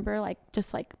 and I remember like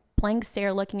just like blank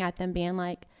stare looking at them, being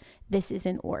like, this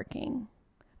isn't working.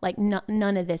 Like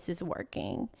none of this is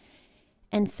working.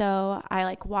 And so I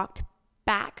like walked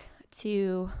back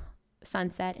to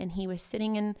Sunset, and he was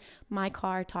sitting in my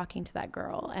car talking to that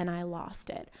girl, and I lost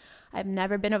it. I've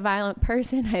never been a violent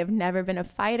person. I have never been a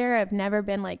fighter. I've never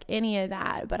been like any of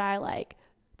that, but I like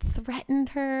threatened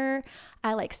her.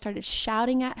 I like started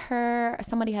shouting at her.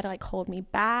 Somebody had to like hold me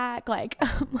back. Like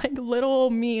like little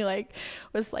me like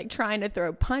was like trying to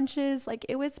throw punches. Like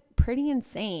it was pretty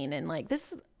insane. And like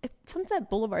Sunset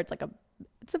Boulevard's like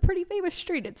it's a pretty famous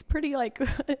street. It's pretty like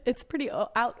it's pretty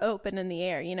out open in the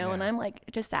air, you know. And I'm like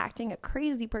just acting a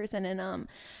crazy person.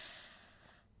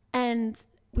 And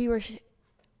we were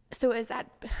so it's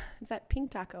at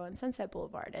Pink Taco on Sunset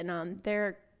Boulevard, and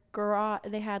their garage,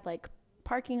 they had like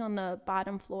parking on the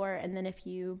bottom floor, and then if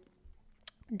you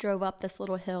drove up this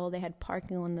little hill, they had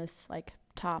parking on this like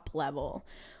top level.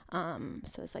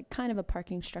 So it's like kind of a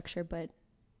parking structure, but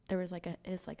there was like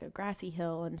it's like a grassy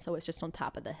hill, and so it's just on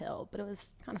top of the hill, but it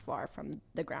was kind of far from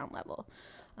the ground level,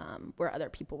 where other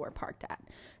people were parked at.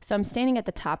 So I'm standing at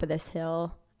the top of this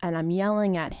hill, and I'm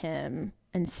yelling at him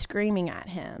and screaming at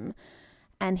him,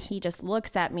 and he just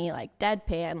looks at me like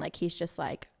deadpan, like he's just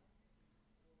like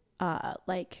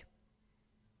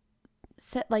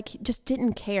he just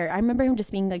didn't care. I remember him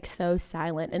just being like so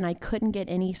silent, and I couldn't get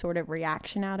any sort of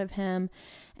reaction out of him.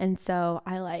 And so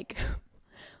I like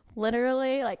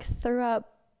literally like threw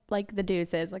up like the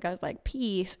deuces. Like I was like,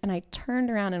 peace. And I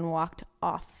turned around and walked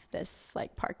off this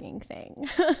like parking thing.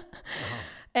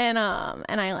 And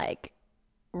I like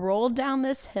rolled down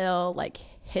this hill, like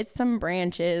hit some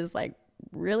branches, like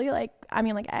really like, I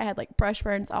mean, like I had like brush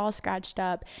burns all scratched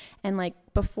up, and like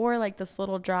before like this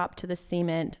little drop to the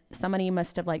cement, somebody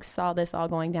must have like saw this all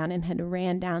going down and had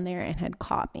ran down there and had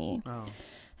caught me. Oh.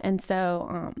 And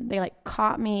so they like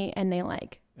caught me, and they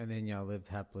like, and then y'all lived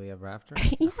happily ever after?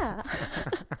 Yeah.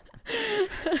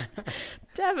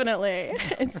 Definitely.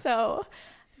 And so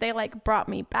they like brought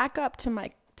me back up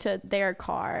to their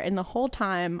car, and the whole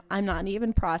time I'm not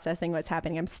even processing what's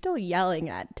happening. I'm still yelling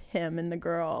at him and the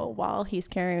girl while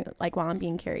I'm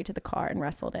being carried to the car and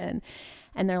wrestled in.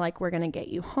 And they're like, we're gonna get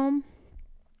you home,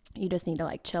 you just need to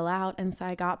like chill out. And so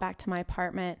I got back to my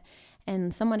apartment,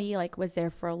 and somebody like was there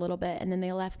for a little bit, and then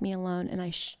they left me alone. And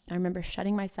I remember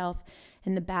shutting myself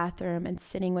in the bathroom and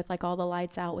sitting with like all the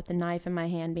lights out with the knife in my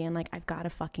hand, being like, I've got to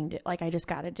fucking do, like, I just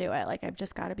got to do it. Like, I've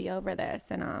just got to be over this.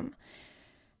 And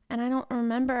I don't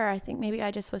remember, I think maybe I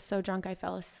just was so drunk I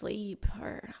fell asleep,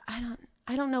 or I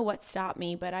don't know what stopped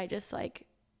me, but I just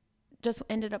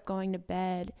ended up going to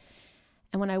bed.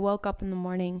 And when I woke up in the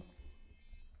morning,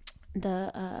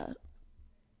 my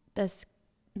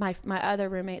other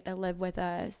roommate that lived with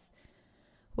us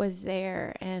was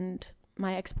there, and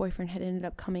my ex-boyfriend had ended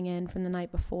up coming in from the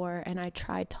night before, and I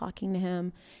tried talking to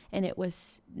him, and it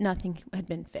was nothing had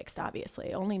been fixed.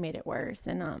 Obviously, it only made it worse.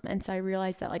 And so I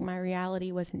realized that like my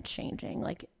reality wasn't changing.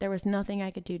 Like there was nothing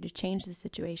I could do to change the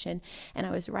situation, and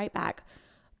I was right back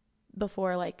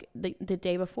before like the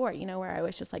day before, you know, where I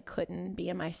was just like couldn't be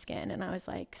in my skin, and I was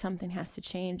like, something has to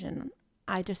change. And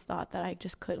I just thought that I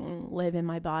just couldn't live in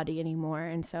my body anymore.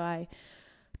 And so I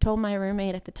told my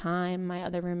roommate at the time, my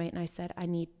other roommate, and I said, I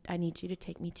need you to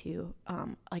take me to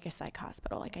like a psych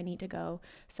hospital. Like I need to go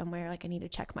somewhere. Like I need to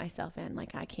check myself in.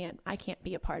 Like I can't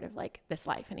be a part of like this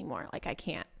life anymore. Like I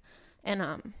can't. And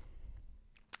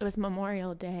it was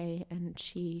Memorial Day, and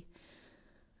she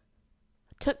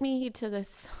took me to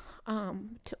this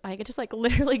I just like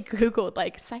literally Googled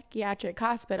like psychiatric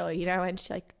hospital, you know, and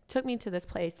she like took me to this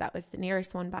place that was the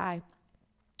nearest one by.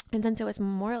 And since it was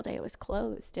Memorial Day, it was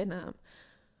closed. And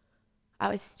I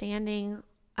was standing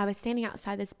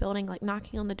outside this building, like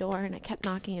knocking on the door, and I kept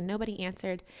knocking and nobody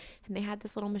answered. And they had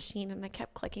this little machine, and I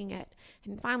kept clicking it.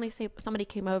 And finally somebody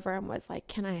came over and was like,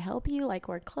 can I help you? Like,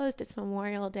 we're closed. It's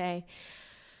Memorial Day.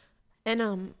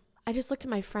 And I just looked at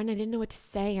my friend. I didn't know what to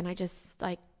say. And I just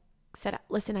like said,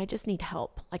 listen, I just need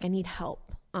help. Like I need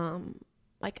help.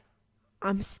 Like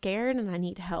I'm scared and I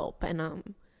need help.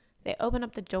 And they opened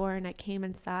up the door, and I came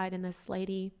inside, and this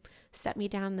lady set me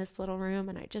down in this little room,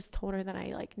 and I just told her that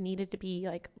I like needed to be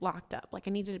like locked up. Like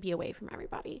I needed to be away from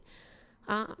everybody.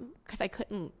 Cause I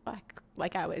couldn't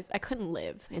I couldn't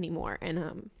live anymore.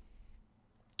 And,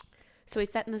 so we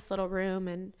sat in this little room,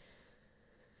 and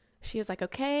she was like,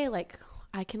 okay, like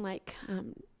I can like,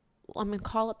 I'm going to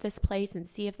call up this place and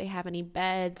see if they have any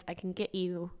beds. I can get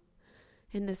you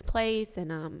in this place.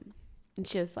 And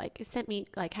she was like, sent me,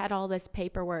 like had all this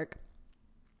paperwork.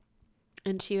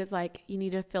 And she was like, you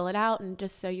need to fill it out. And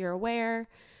just so you're aware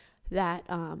that,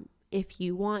 if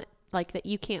you want, like that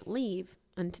you can't leave.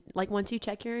 And like, once you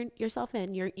check yourself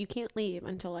in, you can't leave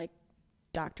until like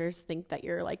doctors think that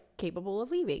you're like capable of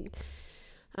leaving.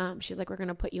 She's like, we're going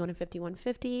to put you on a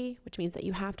 5150, which means that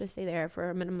you have to stay there for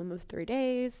a minimum of 3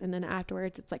 days. And then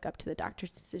afterwards, it's like up to the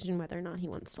doctor's decision whether or not he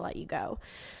wants to let you go.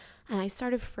 And I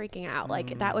started freaking out.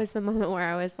 Like that was the moment where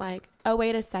I was like, oh,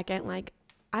 wait a second. Like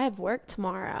I have work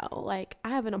tomorrow. Like I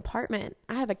have an apartment.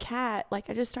 I have a cat. Like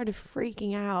I just started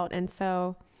freaking out. And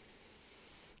so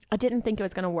I didn't think it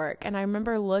was going to work. And I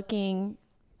remember looking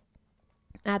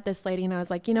at this lady, and I was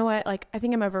like, you know what? Like, I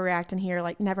think I'm overreacting here.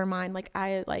 Like, never mind. Like,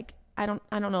 I don't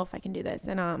know if I can do this.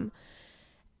 And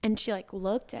she like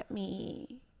looked at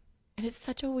me, and it's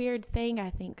such a weird thing. I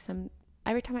think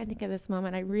every time I think of this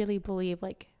moment, I really believe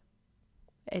like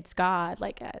it's God.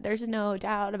 Like, there's no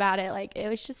doubt about it. Like, it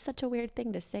was just such a weird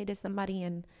thing to say to somebody,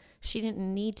 and she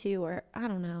didn't need to, or I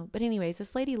don't know. But anyways,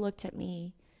 this lady looked at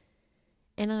me,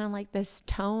 and in like this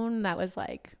tone that was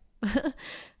like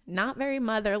not very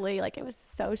motherly. Like, it was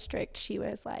so strict. She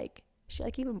like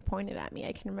even pointed at me.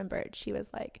 I can remember it. She was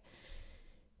like,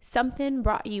 something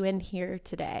brought you in here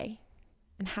today,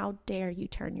 and how dare you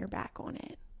turn your back on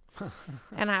it?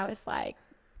 And I was like,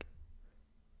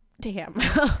 damn.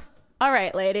 All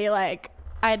right, lady. Like,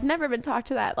 I had never been talked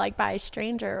to that like by a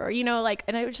stranger, or, you know, like,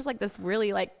 and it was just like this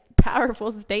really like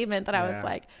powerful statement that I was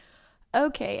like,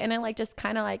 okay. And then like, just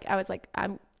kind of like, I was like,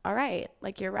 I'm all right.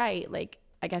 Like, you're right. Like,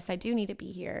 I guess I do need to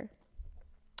be here.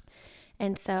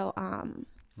 And so,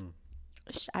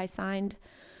 I signed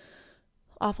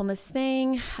off on this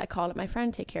thing. I called up my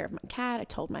friend, take care of my cat. I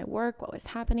told my work what was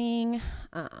happening,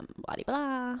 blah,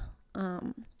 blah.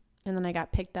 And then I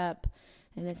got picked up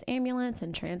in this ambulance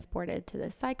and transported to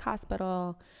the psych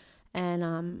hospital. And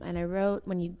I wrote,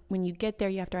 when you get there,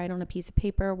 you have to write on a piece of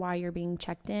paper why you're being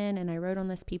checked in. And I wrote on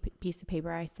this piece of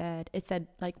paper, it said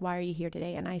like, why are you here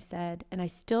today? And I said, and I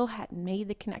still hadn't made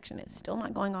the connection. It's still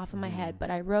not going off in my head, but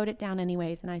I wrote it down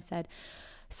anyways. And I said,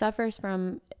 suffers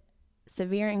from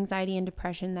severe anxiety and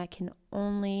depression that can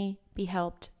only be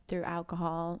helped through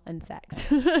alcohol and sex.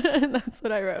 And that's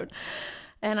what I wrote.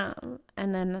 And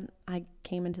then I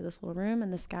came into this little room,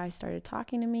 and this guy started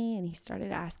talking to me, and he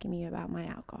started asking me about my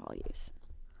alcohol use.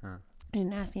 Huh. He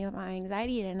didn't ask me about my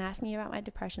anxiety. He didn't ask me about my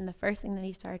depression. The first thing that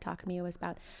he started talking to me was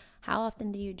about, how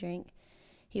often do you drink?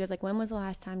 He was like, when was the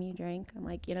last time you drank? I'm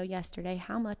like, yesterday.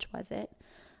 How much was it?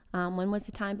 When was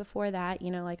the time before that?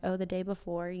 Like, oh, the day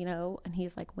before, and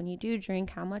he's like, when you do drink,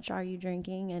 how much are you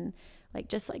drinking? And like,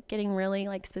 just like getting really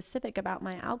like specific about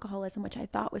my alcoholism, which I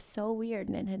thought was so weird.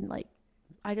 And it had like,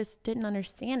 I just didn't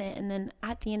understand it. And then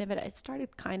at the end of it, it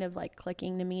started kind of like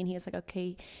clicking to me. And he was like,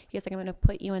 okay, I'm going to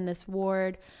put you in this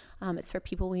ward. It's for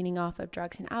people weaning off of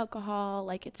drugs and alcohol.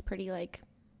 Like, it's pretty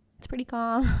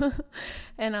calm.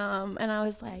 and I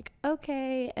was like,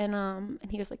 okay. And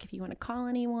he was like, if you want to call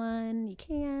anyone, you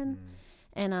can.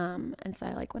 And so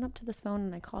I like went up to this phone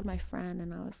and I called my friend,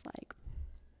 and I was like,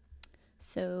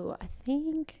 so I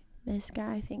think this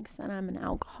guy thinks that I'm an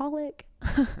alcoholic.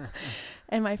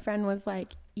 And my friend was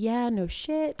like, yeah, no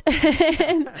shit.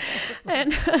 and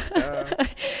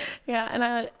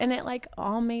yeah, and it like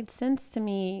all made sense to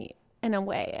me in a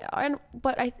way.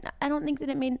 But I don't think that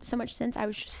it made so much sense. I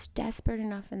was just desperate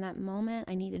enough in that moment.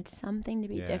 I needed something to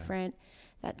be different,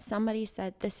 that somebody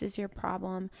said, this is your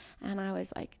problem. And I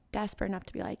was like desperate enough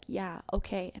to be like, yeah,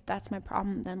 okay, if that's my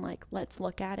problem, then like, let's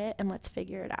look at it and let's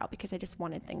figure it out, because I just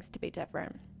wanted things to be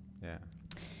different. Yeah.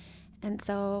 And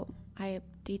so I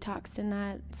detoxed in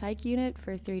that psych unit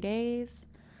for 3 days.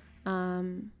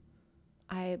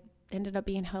 I ended up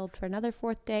being held for another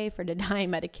 4th day for denying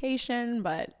medication,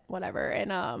 but whatever.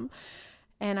 And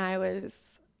I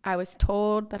was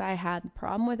told that I had a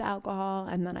problem with alcohol,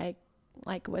 and that I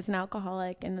like was an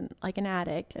alcoholic and like an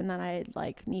addict, and that I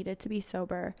like needed to be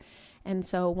sober. And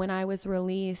so when I was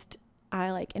released,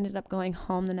 I like ended up going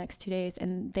home the next 2 days,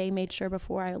 and they made sure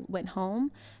before I went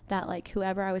home that like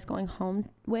whoever I was going home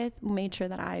with made sure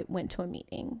that I went to a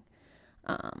meeting,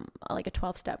 like a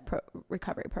 12-step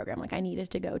recovery program. Like, I needed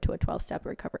to go to a 12-step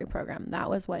recovery program. That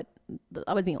was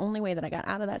the only way that I got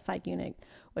out of that psych unit,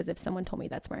 was if someone told me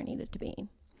that's where I needed to be.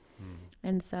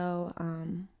 And so,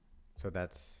 so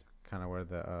that's kind of where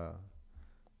the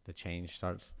change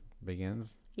begins.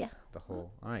 Yeah. All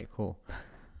right, cool.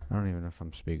 I don't even know if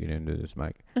I'm speaking into this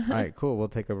mic. All right, cool. We'll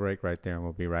take a break right there, and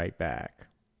we'll be right back.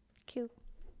 Cute.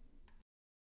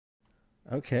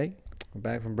 Okay, we're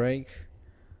back from break.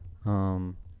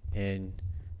 And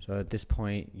so at this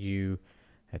point, you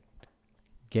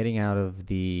getting out of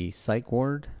the psych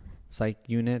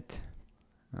unit.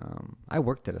 I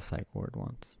worked at a psych ward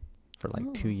once for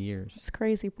like 2 years. It's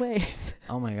crazy place.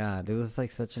 Oh my God, it was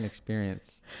like such an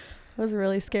experience. I was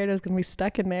really scared I was going to be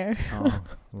stuck in there. Oh,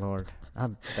 Lord.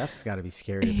 That's got to be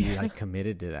scary to be like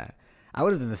committed to that. I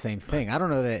would have done the same thing. I don't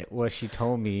know that what she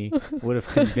told me would have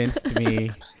convinced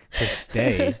me to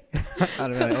stay. I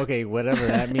don't know. Okay, whatever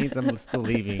that means, I'm still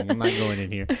leaving. I'm not going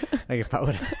in here. Like, if I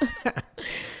would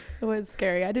It was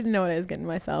scary. I didn't know what I was getting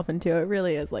myself into. It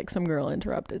really is like some girl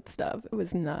interrupted stuff. It was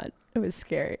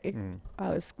scary. I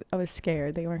was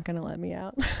scared they weren't going to let me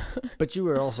out. But you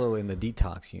were also in the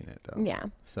detox unit, though. Yeah.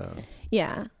 So.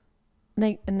 Yeah.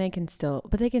 They can still,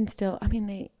 I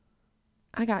mean,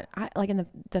 like in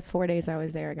the 4 days I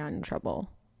was there, I got in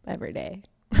trouble every day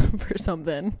for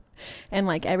something. And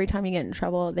like every time you get in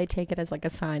trouble, they take it as like a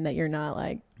sign that you're not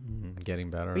like getting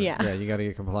better. Yeah. Yeah. You got to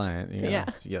get compliant. You know? Yeah.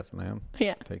 Yes, ma'am.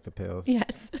 Yeah. Take the pills.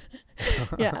 Yes.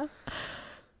 Yeah.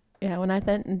 Yeah, when I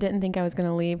didn't think I was going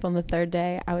to leave on the third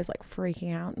day, I was like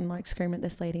freaking out and like screaming at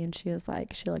this lady. And she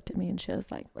looked at me and she was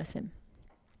like, listen,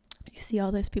 you see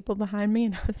all those people behind me?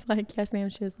 And I was like, yes, ma'am.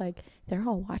 She was like, they're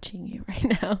all watching you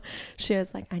right now. She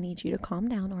was like, I need you to calm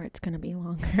down or it's going to be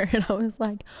longer. And I was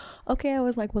like, okay. I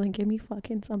was like, well, then give me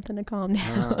fucking something to calm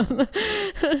down,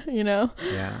 you know?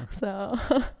 Yeah. So,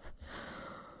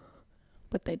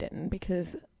 but they didn't,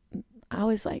 because I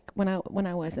was like, when I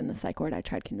was in the psych ward, I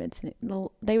tried convincing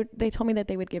they told me that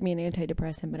they would give me an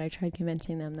antidepressant, but I tried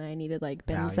convincing them that I needed like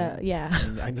benzo. Valium. Yeah.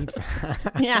 I need.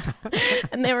 Yeah.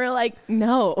 And they were like,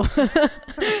 no. Well,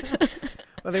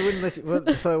 they wouldn't let you.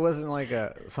 Well, so it wasn't like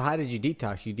a. So how did you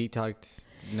detox? You detoxed.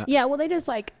 No, Yeah. Well, they just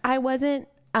like, I wasn't.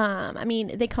 I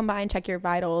mean, they come by and check your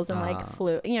vitals and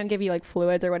like give you like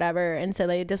fluids or whatever, and so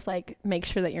they just like make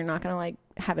sure that you're not gonna like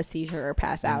have a seizure or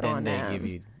pass out on them. And then they give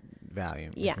you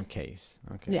Valium, yeah, in case.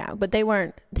 Okay. Yeah, but they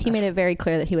weren't. He made it very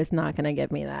clear that he was not going to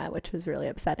give me that, which was really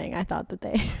upsetting. I thought that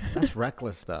they. That's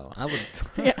reckless, though. I would.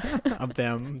 Yeah. Of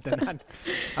them.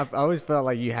 I've always felt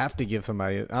like you have to give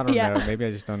somebody. I don't know. Maybe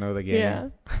I just don't know the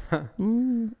game. Yeah.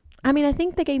 I mean, I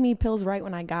think they gave me pills right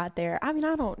when I got there. I mean,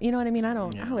 I don't. You know what I mean? I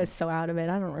don't. Yeah. I was so out of it.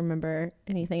 I don't remember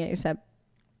anything except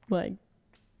like,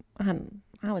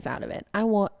 I was out of it.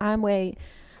 I'm way.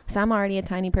 So I'm already a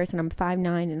tiny person. I'm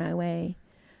 5'9", and I weigh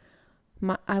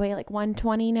like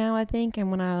 120 now, I think. And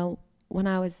when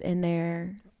I was in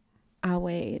there, I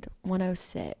weighed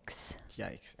 106.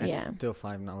 Yikes! That's still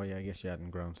 5'9". Oh yeah, I guess you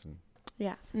hadn't grown some.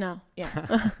 Yeah. No.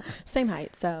 Yeah. Same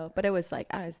height. So, but it was like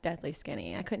I was deathly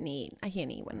skinny. I couldn't eat. I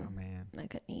can't eat when I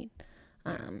couldn't eat.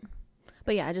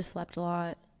 But yeah, I just slept a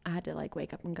lot. I had to like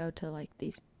wake up and go to like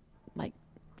these like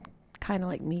kind of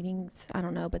like meetings. I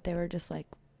don't know, but they were just like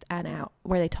out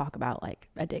where they talk about like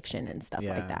addiction and stuff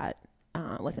like that.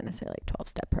 It wasn't necessarily like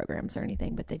 12-step programs or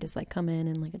anything, but they just like come in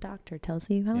and like a doctor tells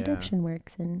you how addiction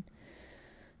works. And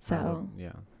so,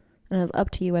 and it's up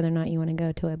to you whether or not you want to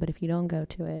go to it. But if you don't go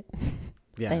to it,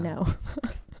 they know.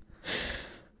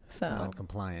 So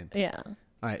non-compliant. Yeah. All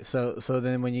right. So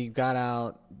then when you got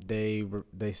out, they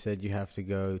said you have to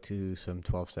go to some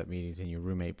 12-step meetings, and your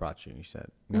roommate brought you. And you said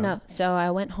no. So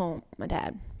I went home. My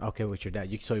dad. Okay, with your dad.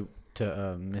 You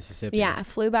to Mississippi. Yeah, I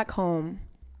flew back home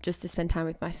just to spend time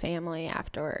with my family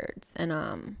afterwards. And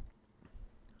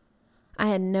I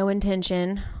had no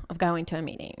intention of going to a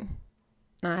meeting.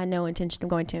 I had no intention of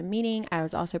going to a meeting. I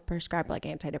was also prescribed like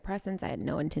antidepressants. I had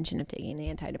no intention of taking the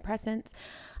antidepressants.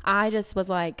 I just was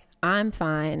like, I'm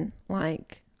fine.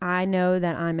 Like, I know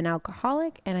that I'm an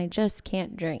alcoholic and I just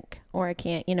can't drink, or I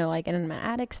can't, like, and I'm an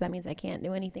addict, so that means I can't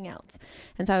do anything else.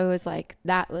 And so I was like,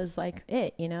 that was like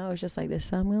it, it was just like this,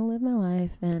 so I'm going to live my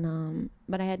life. And,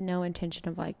 but I had no intention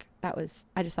of like, I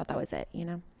just thought that was it,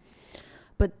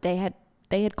 but they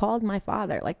had called my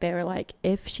father. Like, they were like,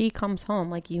 if she comes home,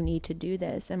 like, you need to do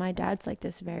this. And my dad's like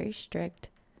this very strict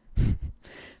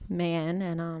man.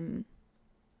 And,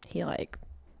 he like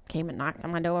came and knocked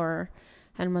on my door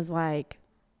and was like,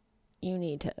 you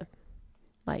need to,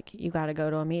 like, you got to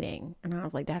go to a meeting. And I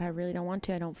was like, Dad, I really don't want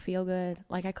to. I don't feel good.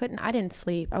 Like, I didn't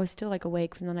sleep. I was still like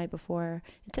awake from the night before.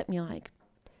 It took me like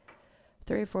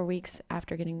 3 or 4 weeks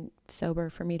after getting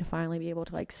sober for me to finally be able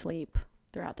to like sleep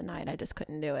throughout the night. I just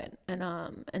couldn't do it. And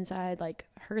so I had like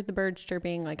heard the birds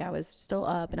chirping, like I was still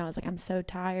up, and I was like, I'm so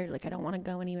tired. Like, I don't want to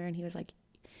go anywhere. And he was like,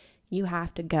 you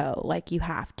have to go. Like, you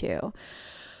have to.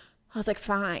 I was like,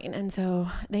 fine. And so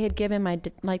they had given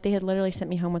they had literally sent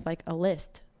me home with like a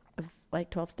list of like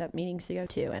 12-step meetings to go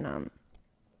to. And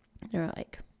they were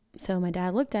like, so my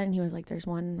dad looked at it and he was like, there's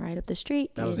one right up the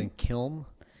street. That was in Kilm?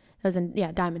 That was in,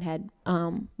 Diamond Head.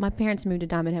 My parents moved to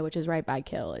Diamond Head, which is right by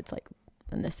Kill. It's like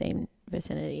in the same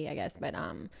vicinity, I guess. But,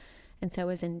 and so it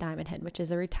was in Diamond Head, which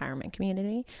is a retirement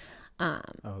community.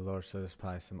 Oh Lord, so there's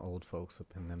probably some old folks up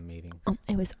in them meetings.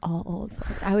 It was all old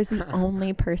folks. I was the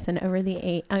only person under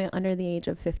the age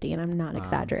of 50, and I'm not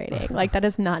exaggerating. Like, that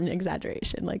is not an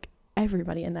exaggeration. Like,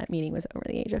 everybody in that meeting was over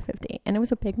the age of 50, and it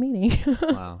was a big meeting.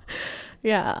 Wow.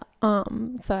 Yeah.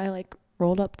 So I like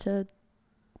rolled up to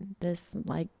this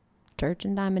like church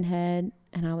in Diamond Head,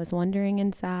 and I was wandering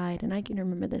inside, and I can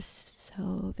remember this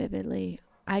so vividly.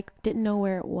 I didn't know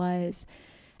where it was.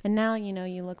 And now,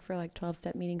 you look for like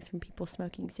 12-step meetings from people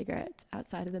smoking cigarettes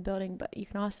outside of the building, but you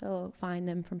can also find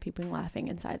them from people laughing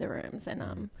inside the rooms.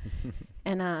 And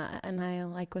and I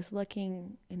like was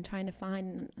looking and trying to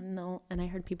find, and I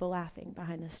heard people laughing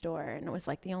behind the store, and it was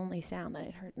like the only sound that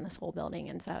I'd heard in this whole building.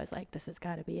 And so I was like, this has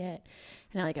got to be it.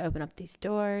 And I like opened up these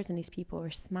doors, and these people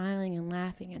were smiling and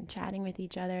laughing and chatting with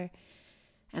each other.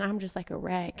 And I'm just like a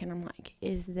wreck, and I'm like,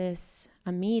 is this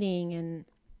a meeting? And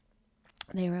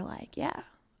they were like, yeah.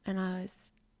 And I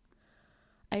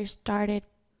I started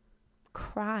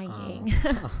crying.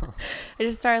 Oh. I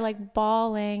just started like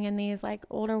bawling, and these like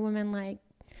older women like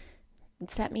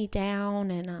set me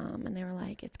down, and they were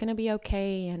like, it's gonna be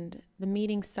okay. And the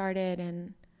meeting started,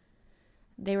 and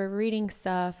they were reading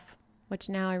stuff, which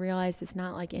now I realize is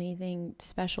not like anything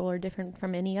special or different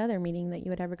from any other meeting that you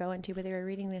would ever go into, but they were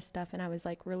reading this stuff, and I was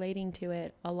like relating to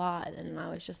it a lot. And I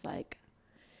was just like,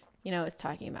 it's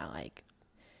talking about like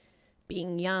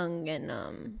being young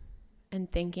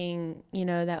and thinking,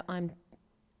 that I'm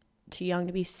too young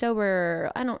to be sober.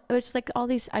 It was just like all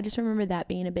these, I just remember that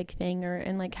being a big thing,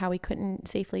 and like how we couldn't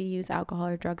safely use alcohol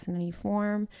or drugs in any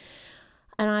form.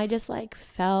 And I just like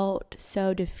felt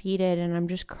so defeated, and I'm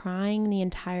just crying the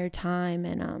entire time.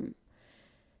 And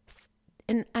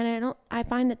I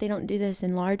find that they don't do this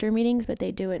in larger meetings, but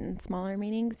they do it in smaller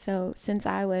meetings. So since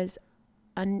it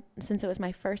was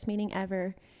my first meeting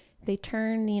ever, they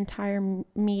turned the entire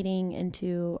meeting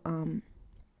into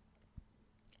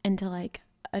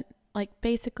like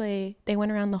basically they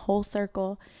went around the whole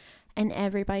circle, and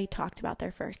everybody talked about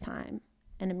their first time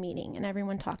in a meeting, and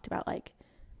everyone talked about like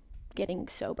getting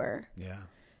sober. Yeah.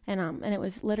 And it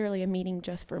was literally a meeting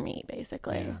just for me,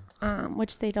 basically. Yeah.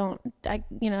 Which they don't, I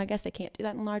guess they can't do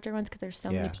that in larger ones because there's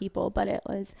so many people, but it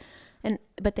was,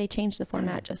 but they changed the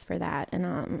format just for that.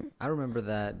 And I remember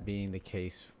that being the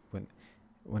case when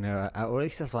or at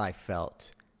least that's what I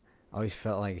felt. I always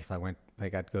felt like if I went,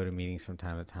 like I'd go to meetings from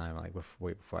time to time, like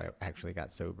before I actually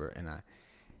got sober,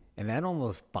 and that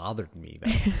almost bothered me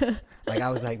though. Like I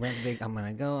was like, man,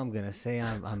 I'm gonna say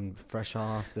I'm fresh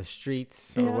off the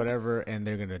streets or whatever, and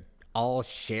they're gonna all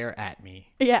share at me.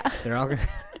 Yeah. They're all gonna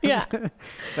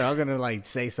they're all gonna like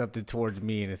say something towards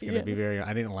me, and it's gonna be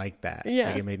I didn't like that. Yeah.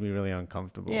 Like it made me really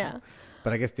uncomfortable. Yeah.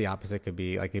 But I guess the opposite could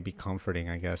be like it'd be comforting,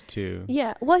 I guess, too.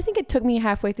 Yeah. Well, I think it took me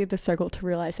halfway through the circle to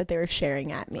realize that they were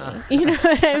sharing at me. You know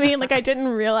what I mean? Like I didn't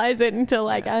realize it until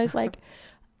like I was like,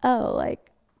 oh,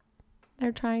 like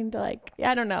they're trying to like,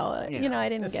 I don't know. I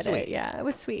didn't get it. Yeah. It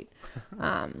was sweet.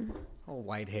 All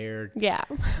white haired. Yeah.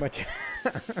 But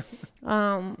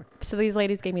so these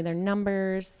ladies gave me their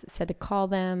numbers, said to call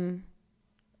them.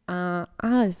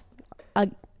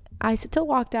 I still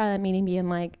walked out of that meeting being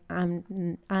like, I'm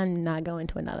not going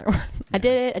to another one. Yeah. I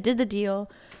did it. I did the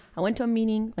deal. I went to a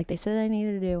meeting like they said I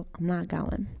needed to do. I'm not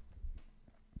going.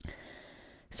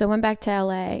 So I went back to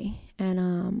LA,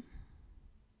 and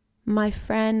my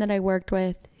friend that I worked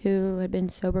with, who had been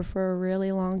sober for a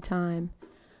really long time,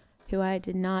 who I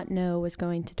did not know was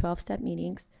going to 12-step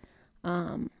meetings,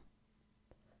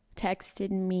 texted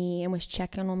me and was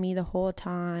checking on me the whole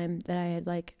time that I had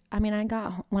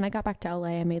when I got back to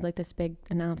LA, I made like this big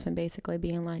announcement basically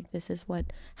being like, this is what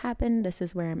happened. This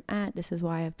is where I'm at. This is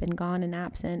why I've been gone and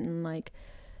absent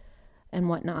and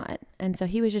whatnot. And so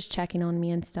he was just checking on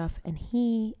me and stuff. And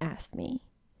he asked me,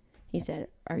 he said,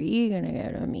 are you going to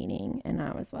go to a meeting? And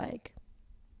I was like,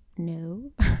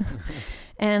 no.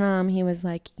 And he was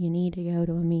like, you need to go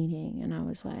to a meeting. And I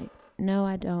was like, no,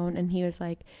 I don't. And he was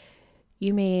like,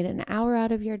 you made an hour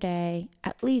out of your day,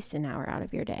 at least an hour out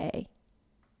of your day,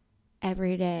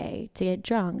 every day to get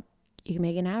drunk. You can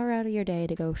make an hour out of your day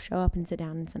to go show up and sit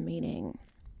down in some meeting.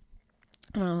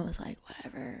 And I was like,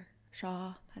 whatever,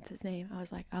 Shaw, that's his name. I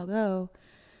was like, I'll go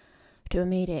to a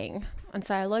meeting. And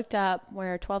so I looked up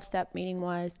where a 12-step meeting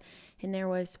was, and there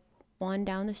was one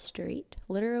down the street,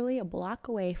 literally a block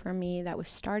away from me, that was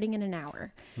starting in an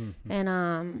hour. Mm-hmm.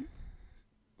 And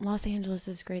Los Angeles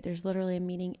is great. There's literally a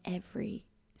meeting every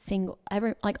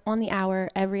like on the hour,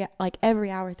 every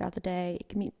hour throughout the day. It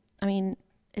can be,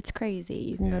 it's crazy.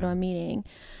 You can go to a meeting,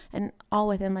 and all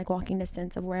within like walking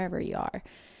distance of wherever you are.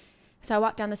 So I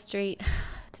walked down the street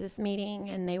to this meeting,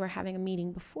 and they were having a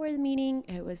meeting before the meeting.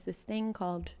 It was this thing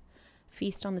called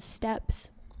Feast on the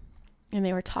Steps, and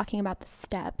they were talking about the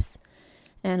steps.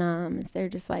 And they're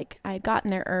just like, I had gotten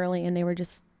there early, and they were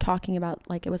just talking about,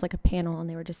 like, it was like a panel, and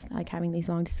they were just like having these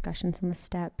long discussions on the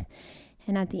steps.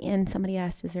 And at the end, somebody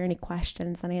asked, is there any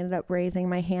questions? And I ended up raising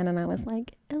my hand, and I was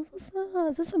like,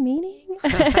 is this a meeting?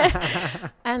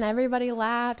 And everybody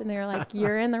laughed, and they were like,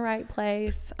 you're in the right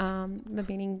place. The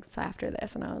meeting's after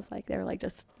this. And I was like, they were like,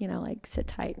 just, like sit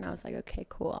tight. And I was like, okay,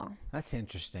 cool. That's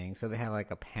interesting. So they have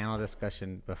like a panel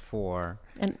discussion before.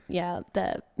 And yeah,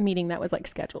 the meeting that was like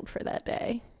scheduled for that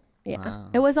day. Yeah. Wow.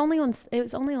 It was only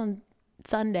on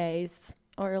Sundays,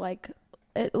 or like,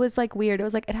 it was like weird. It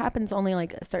was like, it happens only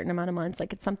like a certain amount of months.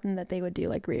 Like it's something that they would do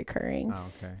like reoccurring. Oh,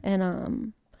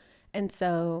 okay. And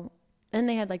so then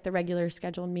they had like the regular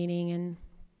scheduled meeting, and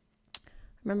I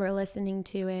remember listening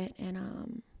to it,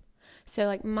 and So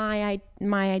like my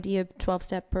idea of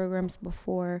 12-step programs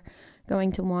before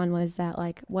going to one was that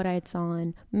like what I saw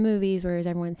in movies, where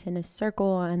everyone's in a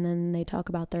circle and then they talk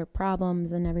about their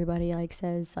problems and everybody like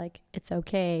says like it's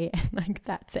okay and like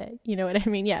that's it. You know what I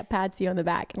mean? Yeah, pats you on the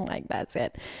back and like that's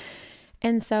it.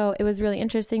 And so it was really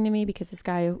interesting to me because this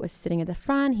guy was sitting at the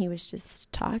front. He was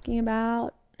just talking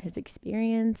about his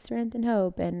experience, strength, and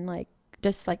hope, and like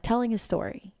just like telling his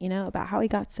story, you know, about how he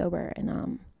got sober. And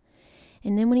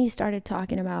then when he started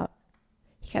talking about,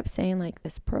 he kept saying like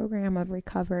this program of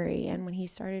recovery, and when he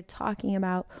started talking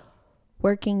about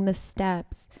working the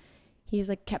steps, he's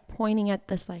like kept pointing at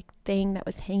this like thing that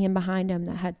was hanging behind him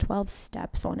that had 12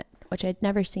 steps on it, which I'd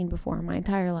never seen before in my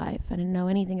entire life. I didn't know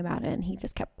anything about it. And he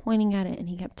just kept pointing at it and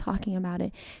he kept talking about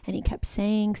it. And he kept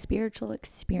saying spiritual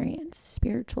experience,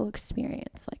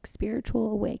 like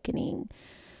spiritual awakening.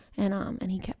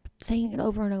 And he kept saying it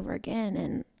over and over again.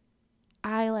 And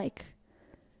I like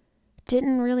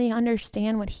didn't really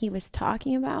understand what he was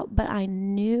talking about, but I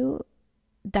knew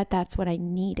that that's what I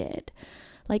needed.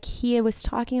 Like he was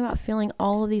talking about feeling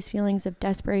all of these feelings of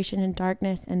desperation and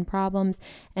darkness and problems,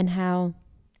 and how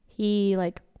he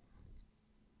like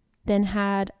then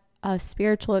had a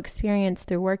spiritual experience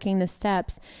through working the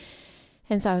steps.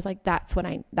 And so I was like, that's what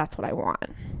I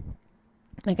want.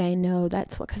 Like, I know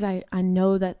that's what, cause I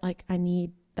know that like I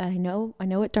need that. I know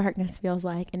what darkness feels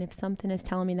like. And if something is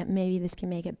telling me that maybe this can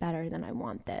make it better, then I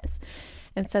want this.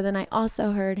 And so then I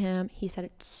also heard him, he said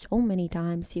it so many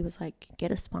times. He was like, get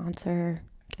a sponsor.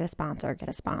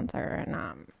 And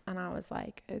I was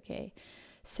like, okay.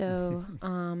 So,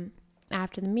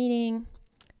 after the meeting,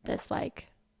 this like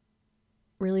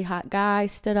really hot guy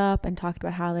stood up and talked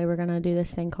about how they were going to do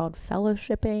this thing called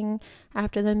fellowshipping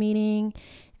after the meeting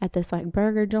at this like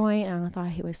burger joint. And I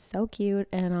thought he was so cute.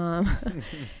 And,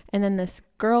 and then this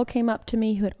girl came up to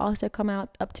me who had also come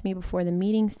up to me before the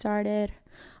meeting started.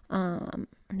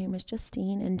 Her name was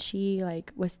Justine, and she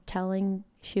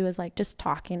was like just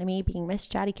talking to me, being Miss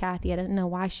Chatty Cathy. I didn't know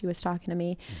why she was talking to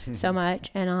me so much.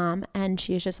 And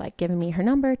she was just like giving me her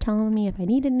number, telling me if I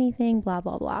needed anything, blah,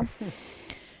 blah, blah.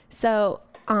 So,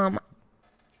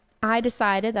 I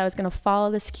decided that I was going to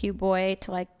follow this cute boy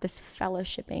to like this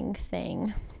fellowshipping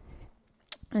thing.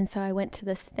 And so I went to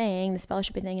this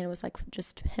fellowshipping thing, and it was like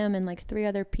just him and like 3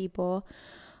 other people.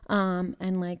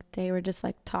 And like they were just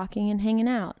like talking and hanging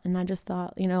out, and I just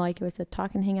thought, you know, like it was a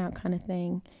talk and hang out kind of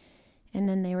thing. And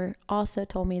then they were also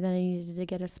told me that I needed to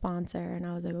get a sponsor, and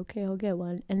I was like, okay, I'll get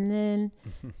one. And then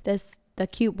the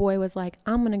cute boy was like,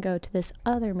 I'm gonna go to this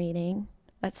other meeting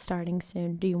that's starting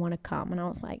soon, do you want to come? And I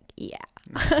was like, yeah.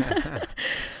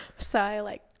 So I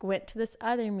like went to this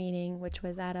other meeting, which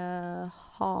was at a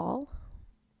hall,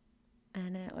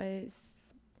 and I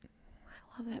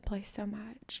love that place so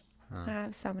much. I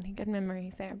have so many good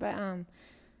memories there. But I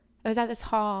was at this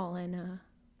hall, and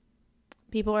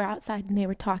people were outside, and they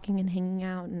were talking and hanging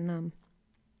out.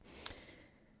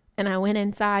 And I went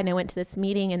inside, and I went to this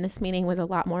meeting, and this meeting was a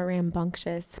lot more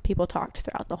rambunctious. People talked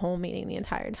throughout the whole meeting the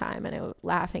entire time, and I was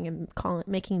laughing and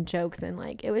making jokes, and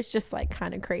like it was just like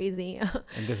kind of crazy.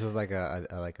 And this was like a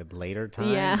later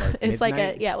time. Yeah, like it's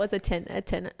midnight? it was a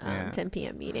 10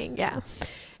 p.m. meeting. Yeah,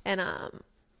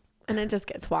 and it just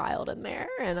gets wild in there,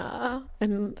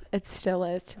 and it still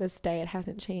is to this day. It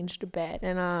hasn't changed a bit.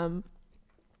 And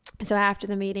so after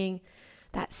the meeting,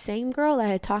 that same girl that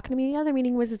had talked to me in the other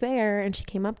meeting was there, and she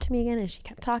came up to me again, and she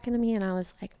kept talking to me, and I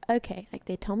was like, okay, like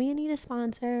they told me I need a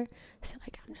sponsor, so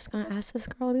like I'm just gonna ask this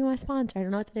girl to be my sponsor. I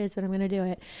don't know what that is, but I'm gonna do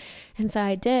it. And so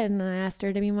I did, and I asked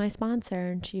her to be my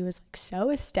sponsor, and she was like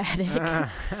so ecstatic.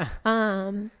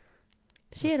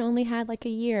 She had only had like a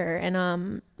year,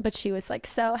 and but she was like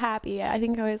so happy. I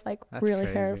think I was like That's really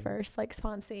crazy. her first like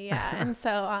sponsee, yeah.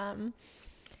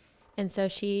 And so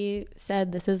she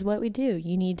said, this is what we do.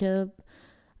 You need to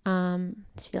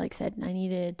she like said I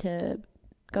needed to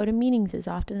go to meetings as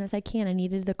often as I can. I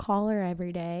needed to call her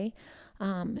every day.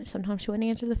 Sometimes she wouldn't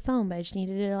answer the phone, but I just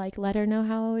needed to like let her know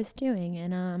how I was doing,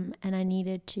 and I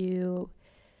needed to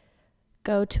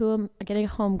go to getting a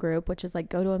home group, which is like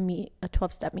go to a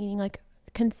 12-step meeting like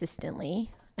consistently,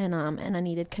 and I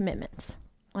needed commitments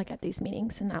like at these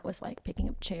meetings, and that was like picking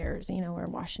up chairs, you know, or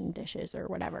washing dishes or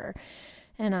whatever.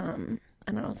 And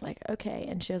I was like, okay.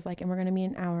 And she was like, and we're gonna meet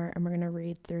an hour, and we're gonna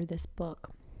read through this book.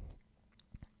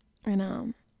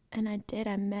 And I did.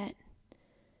 I met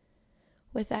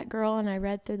with that girl, and I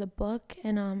read through the book,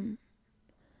 and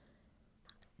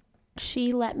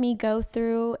she let me go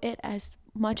through it as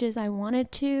much as I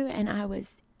wanted to, and I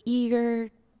was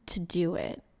eager to do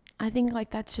it. I think like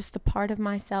that's just the part of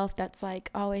myself that's like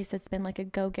always has been like a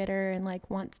go-getter and like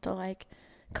wants to like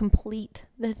complete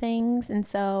the things. And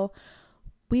so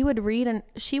we would read, and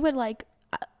she would like,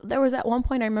 there was at one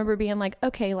point I remember being like,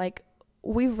 okay, like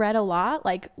we've read a lot,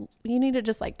 like you need to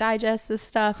just like digest this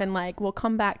stuff and like we'll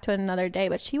come back to it another day.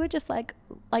 But she would just like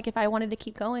if I wanted to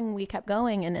keep going, we kept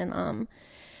going. And then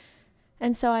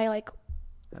and so I like,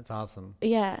 that's awesome.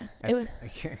 yeah, it was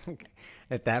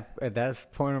at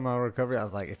that point of my recovery, I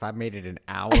was like, if I made it an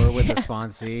hour with a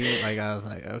sponsee, like I was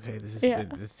like, okay, this is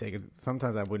good. This is taking.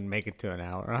 Sometimes I wouldn't make it to an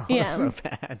hour. I was so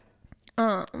bad.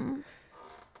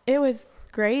 It was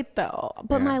great though,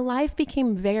 but my life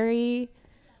became very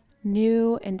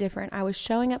new and different. I was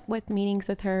showing up with meetings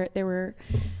with her. There were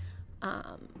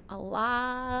a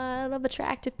lot of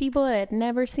attractive people that I had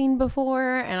never seen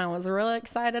before, and I was really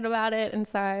excited about it. And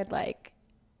so I'd like,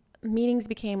 meetings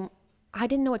became, I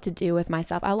didn't know what to do with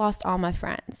myself. I lost all my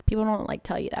friends. People don't like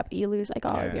tell you that, but you lose like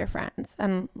all of your friends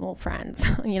and friends,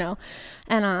 you know,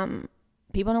 and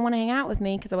people don't want to hang out with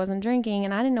me because I wasn't drinking,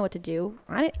 and I didn't know what to do.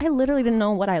 I literally didn't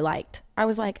know what I liked. I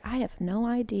was like, I have no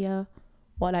idea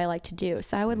what I like to do.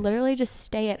 So I would literally just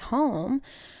stay at home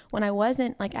when I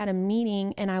wasn't like at a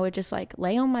meeting, and I would just like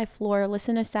lay on my floor,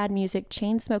 listen to sad music,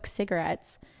 chain smoke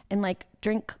cigarettes, and like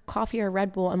drink coffee or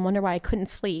Red Bull and wonder why I couldn't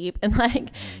sleep. And like,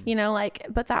 you know, like,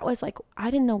 but that was like,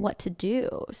 I didn't know what to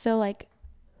do. So like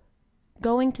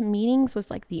going to meetings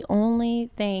was like the only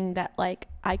thing that like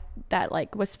that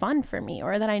like was fun for me,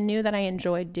 or that I knew that I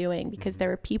enjoyed doing, because there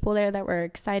were people there that were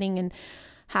exciting and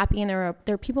happy, and there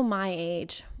were people my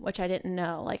age, which I didn't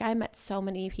know. Like I met so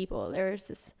many people. There was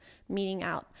this meeting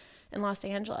out in Los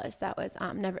Angeles that was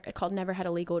Never Had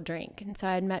a Legal Drink, and so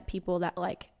I had met people that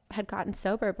like had gotten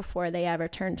sober before they ever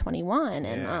turned 21,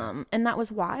 and that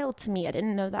was wild to me. I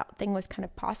didn't know that thing was kind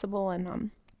of possible,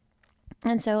 and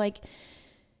so like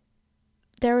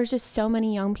there was just so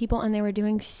many young people, and they were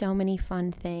doing so many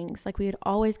fun things. Like we would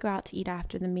always go out to eat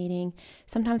after the meeting.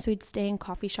 Sometimes we'd stay in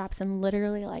coffee shops and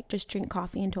literally like just drink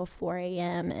coffee until 4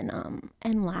 a.m.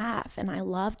 and laugh. And I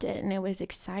loved it, and it was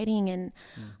exciting, and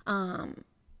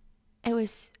it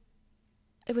was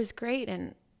great.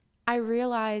 And I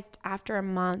realized after a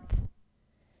month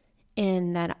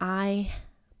in that I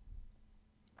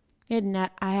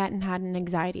hadn't had an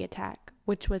anxiety attack,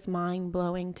 which was mind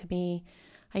blowing to me.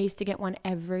 I used to get one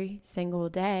every single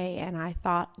day, and I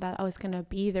thought that I was going to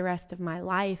be the rest of my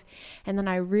life. And then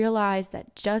I realized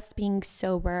that just being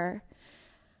sober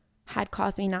had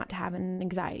caused me not to have an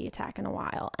anxiety attack in a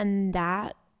while. And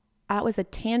that was a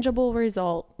tangible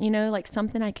result, you know, like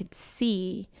something I could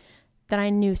see, that I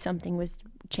knew something was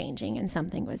changing and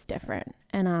something was different.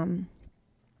 And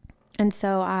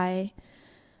so I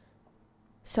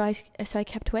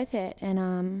kept with it,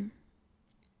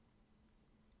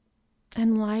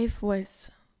 and life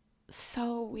was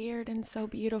so weird and so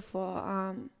beautiful.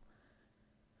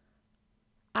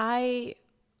 There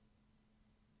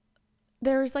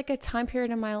was like a time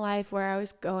period in my life where I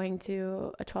was going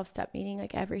to a 12-step meeting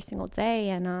like every single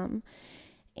day. And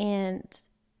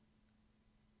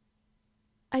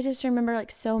I just remember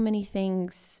like so many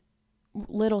things,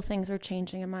 little things were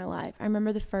changing in my life. I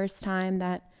remember the first time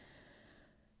that,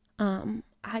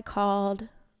 I called,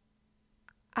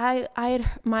 I had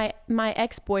my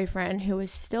ex-boyfriend, who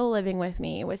was still living with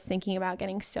me, was thinking about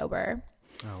getting sober.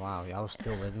 Oh wow, y'all were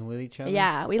still living with each other?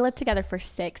 Yeah, we lived together for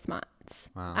 6 months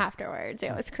afterwards.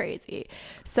 It was crazy.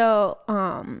 So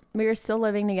we were still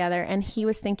living together, and he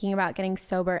was thinking about getting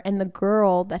sober, and the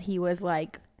girl that he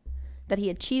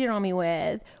had cheated on me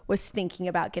with was thinking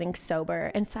about getting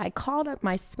sober. And so I called up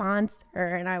my sponsor,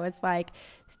 and I was like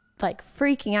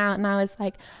freaking out, and I was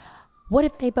like, what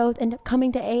if they both end up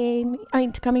coming to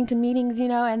coming to meetings, you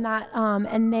know, and that,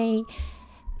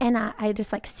 and I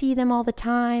just like see them all the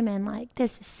time, and like,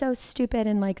 this is so stupid.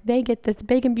 And like, they get this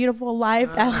big and beautiful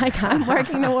life that like I'm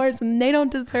working towards, and they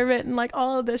don't deserve it. And like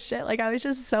all of this shit, like I was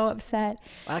just so upset.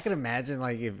 I can imagine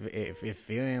like if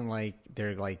feeling like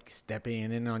they're like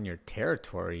stepping in on your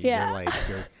territory, you're like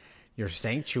your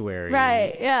sanctuary.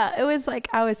 Right. Yeah. It was like,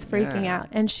 I was freaking out,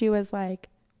 and she was like,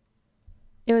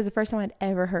 it was the first time I'd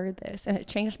ever heard this, and it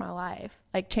changed my life.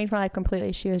 Like, changed my life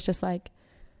completely. She was just like,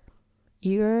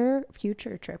 you're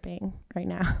future tripping right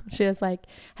now. She was like,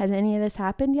 has any of this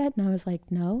happened yet? And I was like,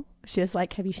 no. She was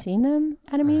like, have you seen them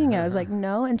at a meeting? I was like,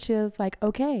 no. And she was like,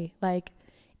 okay, like,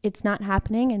 it's not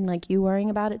happening, and like, you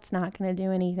worrying about it's not going to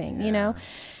do anything, you know?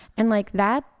 And like,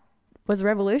 that was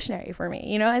revolutionary for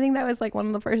me. You know, I think that was like one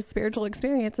of the first spiritual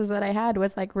experiences that I had,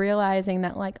 was like realizing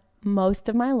that like most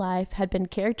of my life had been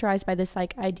characterized by this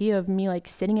like idea of me like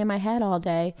sitting in my head all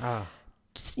day,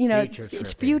 you know,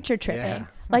 future tripping.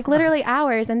 like literally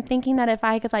hours, and thinking that if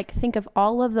I could like think of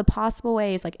all of the possible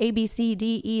ways, like A, B, C,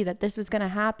 D, E, that this was going to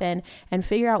happen, and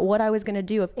figure out what I was going to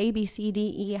do if A, B, C, D,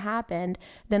 E happened,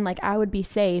 then like I would be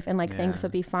safe and like things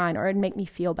would be fine, or it'd make me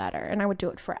feel better. And I would do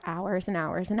it for hours and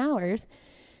hours and hours.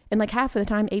 And like half of the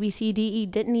time, A, B, C, D, E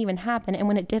didn't even happen. And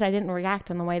when it did, I didn't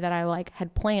react in the way that I like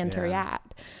had planned to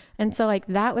react. And so like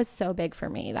that was so big for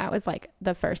me. That was like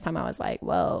the first time I was like,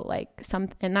 whoa, like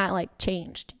and that like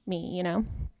changed me, you know?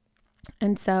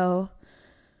 And so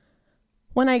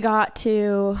when I got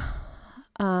to,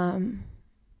 you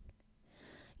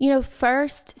know, the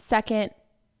first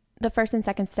and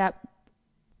second step,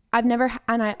 I've never,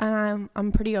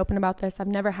 I'm pretty open about this. I've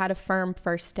never had a firm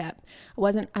first step.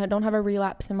 I don't have a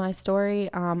relapse in my story.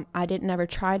 I didn't ever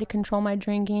try to control my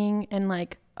drinking in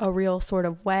like a real sort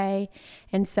of way.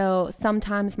 And so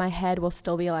sometimes my head will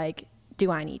still be like,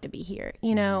 do I need to be here?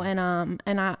 You know? And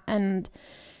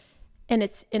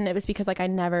it was because like I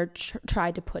never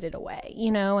tried to put it away,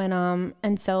 you know?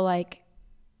 And so like,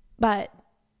 but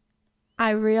I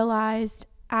realized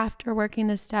after working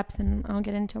the steps, and I'll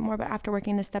get into it more, but after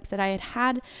working the steps that I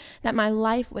had that my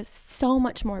life was so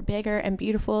much more bigger and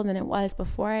beautiful than it was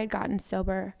before I had gotten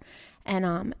sober.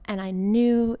 And I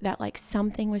knew that like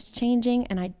something was changing,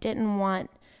 and I didn't want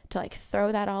to like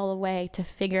throw that all away to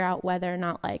figure out whether or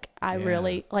not like I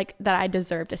really like that I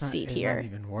deserved a seat here. Not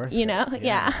even worth you know? it.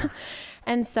 Yeah.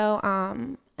 And so,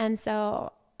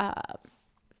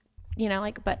 you know,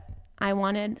 like, but I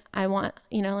want,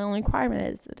 you know, the only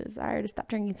requirement is a desire to stop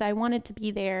drinking. So I wanted to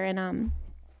be there. And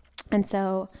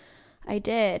so I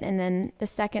did. And then the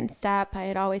second step, I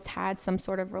had always had some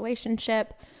sort of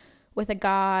relationship with a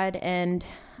God, and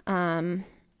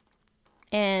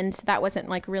that wasn't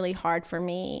like really hard for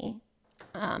me,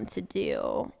 to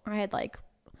do. I had like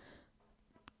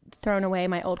thrown away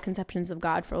my old conceptions of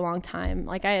God for a long time.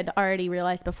 Like I had already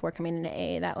realized before coming into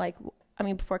AA that like,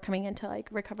 before coming into like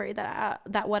recovery,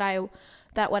 that what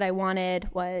I wanted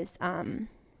was,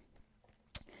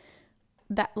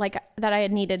 that I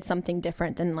had needed something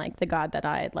different than like the God that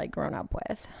I had like grown up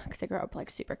with, because I grew up like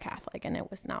super Catholic and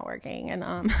it was not working.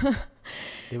 And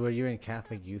Were you in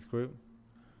Catholic youth group?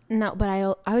 No, but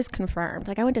I was confirmed.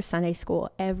 Like I went to Sunday school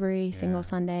every single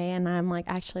Sunday, and I'm like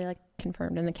actually like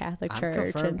confirmed in the Catholic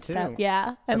Church and stuff. Too.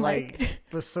 Yeah, and like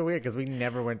it was so weird because we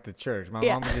never went to church. My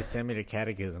mom would just send me to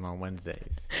catechism on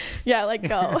Wednesdays. Yeah, like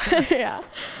go. Yeah.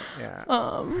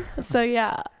 Yeah. So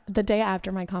yeah, the day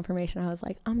after my confirmation, I was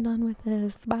like, I'm done with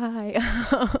this. Bye.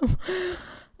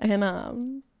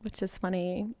 And which is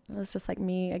funny. It was just like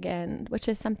me again, which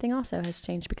is something also has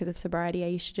changed because of sobriety. I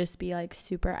used to just be like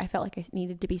I felt like I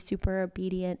needed to be super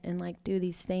obedient and like do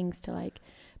these things to like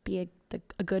be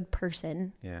a good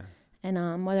person. Yeah.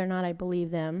 And whether or not I believe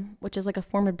them, which is like a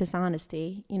form of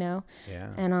dishonesty, you know? Yeah.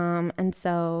 And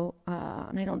so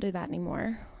and I don't do that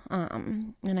anymore.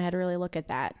 And I had to really look at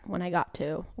that when I got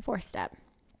to a fourth step.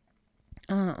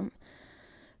 But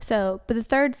the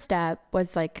third step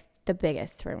was like the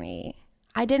biggest for me.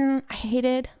 I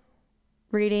hated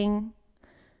reading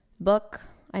book.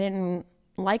 I didn't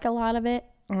like a lot of it.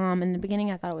 In the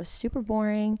beginning, I thought it was super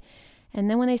boring. And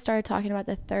then when they started talking about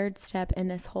the third step and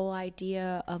this whole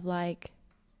idea of like,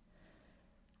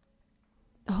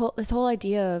 this whole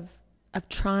idea of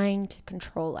trying to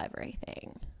control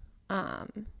everything,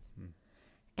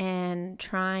 and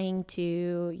trying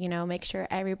to, you know, make sure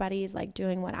everybody's like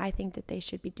doing what I think that they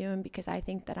should be doing because I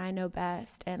think that I know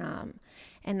best, and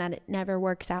that it never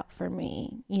works out for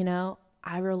me. You know,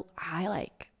 I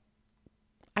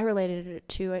related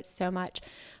to it so much.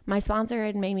 My sponsor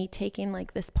had made me take in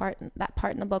like that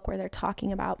part in the book where they're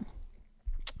talking about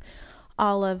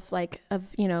all of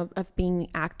being the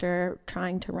actor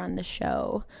trying to run the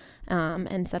show,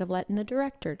 instead of letting the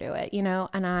director do it, you know.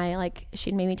 And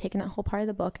she'd made me take in that whole part of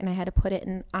the book, and I had to put it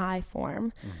in I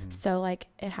form. So like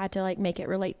it had to like make it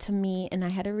relate to me, and I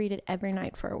had to read it every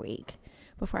night for a week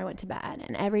before I went to bed.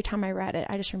 And every time I read it,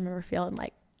 I just remember feeling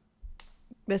like,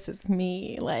 this is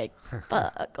me, like,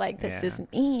 fuck, like, this is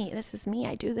me.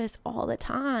 I do this all the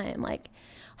time. Like,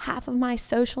 half of my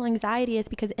social anxiety is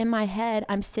because in my head,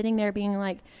 I'm sitting there being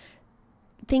like,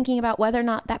 thinking about whether or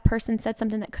not that person said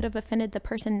something that could have offended the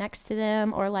person next to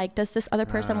them, or like, does this other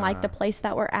person like the place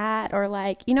that we're at, or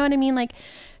like, you know what I mean? Like,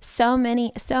 so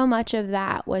much of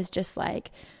that was just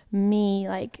like me,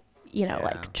 like, you know,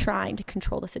 like trying to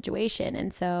control the situation.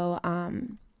 And so,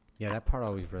 yeah, that part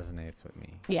always resonates with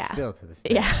me. Yeah. Still to this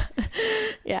day. Yeah.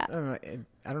 Yeah.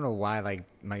 I don't know why, like,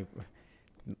 my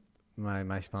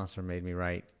sponsor made me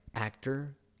write,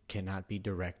 actor cannot be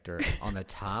director on the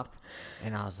top.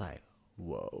 And I was like,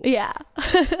 Whoa. Yeah.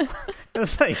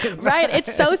 It's like, Right.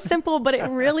 It's so simple, but it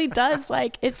really does.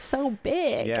 Like, it's so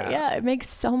big. Yeah. It makes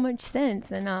so much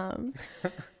sense. And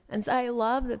so I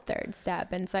love the third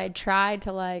step. And so I tried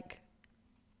to like,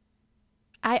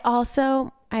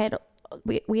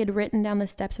 we had written down the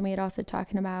steps, and we had also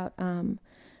talking about,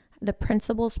 the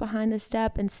principles behind the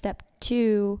step. And step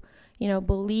 2, you know,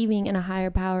 believing in a higher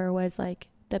power was like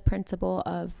the principle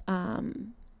of,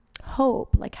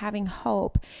 hope, like having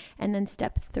hope. And then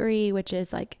step 3, which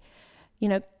is like, you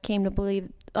know, came to believe,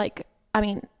 like, I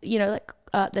mean, you know, like,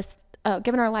 this,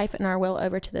 giving our life and our will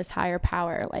over to this higher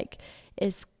power, like,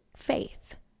 is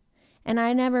faith. And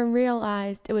I never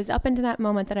realized, it was up until that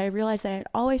moment that I realized that I had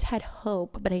always had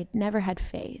hope, but I had never had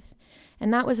faith.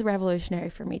 And that was revolutionary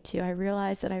for me too. I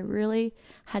realized that I really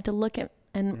had to look at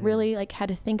and really like had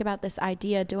to think about this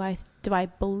idea. Do I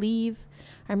believe?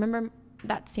 I remember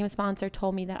that same sponsor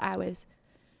told me that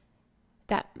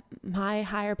my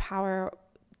higher power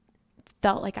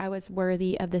felt like I was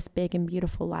worthy of this big and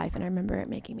beautiful life. And I remember it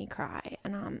making me cry.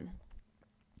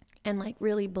 And like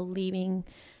really believing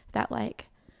that, like,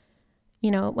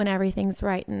 you know, when everything's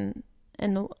right and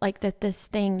like that this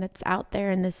thing that's out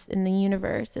there in the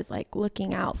universe is like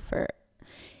looking out for,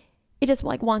 it just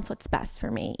like wants what's best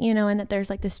for me, you know, and that there's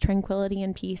like this tranquility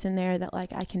and peace in there that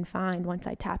like I can find once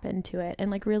I tap into it, and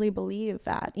like really believe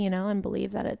that, you know, and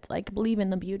believe that it's like, believe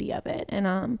in the beauty of it.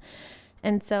 And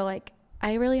so like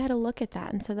I really had to look at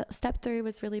that. And so that step 3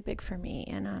 was really big for me.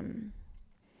 And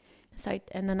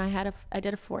then I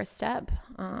did a 4th step,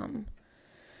 and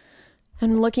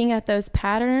looking at those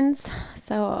patterns.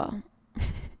 So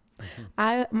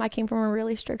I came from a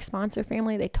really strict sponsor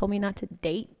family. They told me not to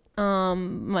date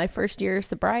my first year of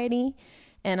sobriety.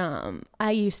 And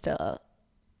I used to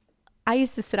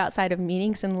sit outside of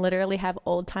meetings and literally have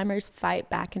old timers fight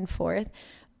back and forth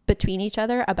between each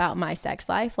other about my sex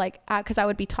life. Like, cause I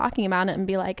would be talking about it and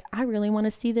be like, I really want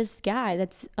to see this guy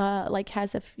that's like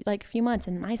has a few months,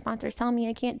 and my sponsor's telling me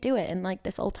I can't do it. And like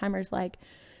this old timer's like,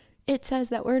 it says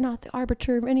that we're not the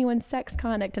arbiter of anyone's sex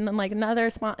conduct. And then like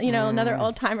another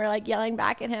old timer like yelling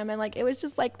back at him. And like, it was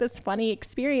just like this funny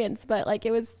experience, but like,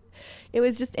 it was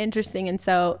just interesting. And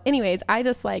so anyways, I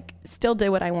just like still did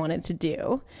what I wanted to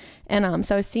do. And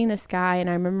so I was seeing this guy, and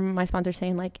I remember my sponsor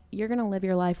saying like, you're going to live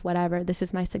your life, whatever. This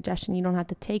is my suggestion. You don't have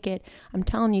to take it. I'm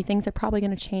telling you, things are probably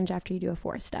going to change after you do a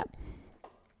 4th step.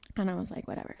 And I was like,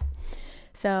 whatever.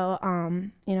 So,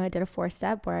 you know, I did a 4th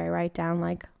step where I write down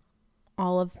like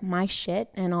all of my shit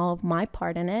and all of my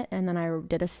part in it. And then I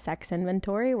did a sex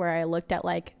inventory where I looked at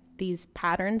like these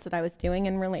patterns that I was doing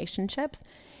in relationships,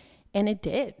 and it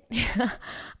did. I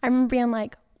remember being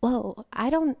like, whoa, I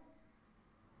don't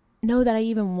know that I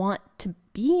even want to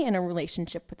be in a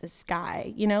relationship with this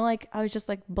guy. You know, like I was just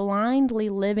like blindly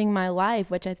living my life,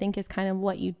 which I think is kind of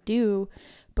what you do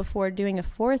before doing a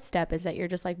 4th step, is that you're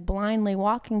just like blindly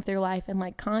walking through life and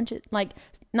like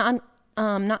not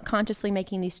consciously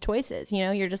making these choices, you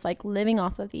know, you're just like living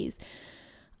off of these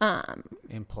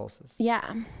impulses.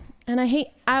 Yeah. And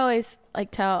I always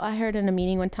like I heard in a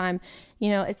meeting one time, you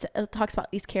know, it talks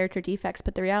about these character defects,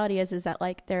 but the reality is that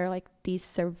like they're like these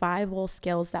survival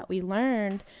skills that we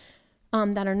learned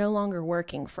that are no longer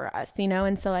working for us, you know.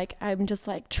 And so like I'm just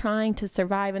like trying to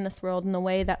survive in this world in the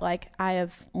way that like I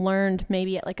have learned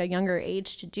maybe at like a younger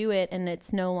age to do it, and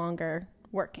it's no longer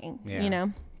working, you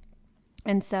know.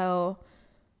 And so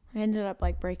I ended up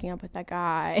like breaking up with that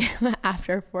guy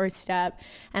after a 4th step,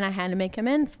 and I had to make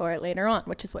amends for it later on,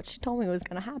 which is what she told me was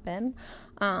going to happen.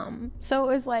 So it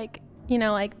was like, you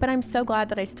know, like, but I'm so glad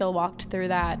that I still walked through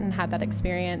that and had that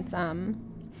experience.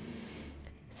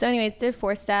 So anyways, did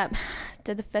 4th step,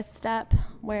 did the 5th step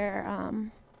where,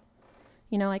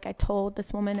 you know, like I told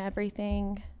this woman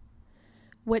everything,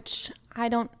 which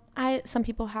some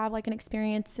people have like an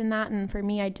experience in that. And for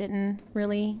me, I didn't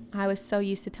really. I was so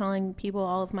used to telling people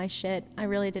all of my shit. I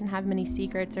really didn't have many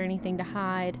secrets or anything to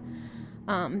hide.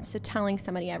 So telling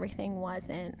somebody everything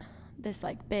wasn't this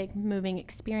like big moving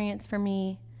experience for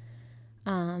me.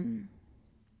 6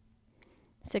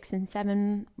 and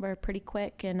 7 were pretty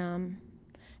quick. And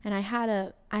I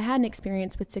had an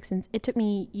experience with 6 and it took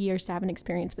me years to have an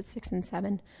experience with 6 and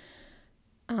 7.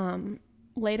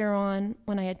 Later on,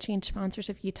 when I had changed sponsors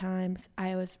a few times,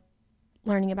 I was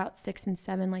learning about 6 and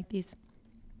 7, like these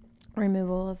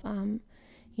removal of,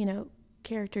 you know,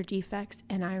 character defects.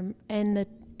 And I'm in the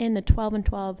 12 and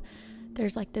 12,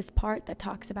 there's like this part that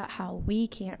talks about how we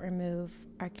can't remove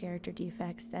our character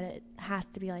defects, that it has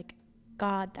to be like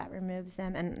God that removes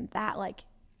them. And that like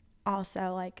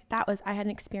also like I had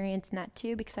an experience in that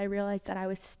too, because I realized that I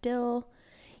was still,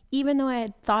 even though I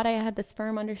had thought I had this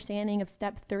firm understanding of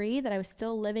step 3, that I was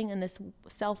still living in this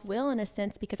self-will in a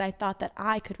sense, because I thought that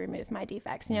I could remove my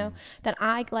defects, you know, that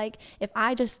I, like, if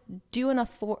I just do enough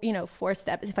 4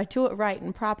 steps, if I do it right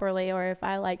and properly, or if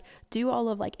I like do all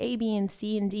of like A, B, and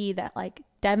C and D, that like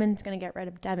Devon's going to get rid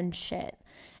of Devon's shit.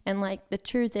 And like, the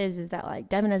truth is that like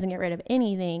Devon doesn't get rid of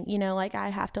anything, you know, like I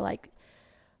have to like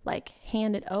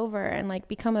hand it over and like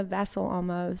become a vessel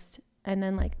almost. And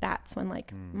then like that's when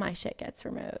like my shit gets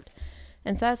removed.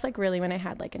 And so that's like really when I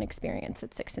had like an experience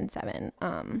at 6 and 7.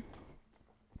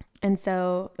 And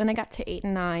so then I got to 8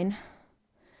 and 9,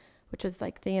 which was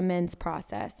like the amends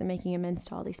process and making amends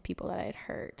to all these people that I had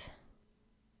hurt.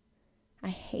 I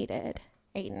hated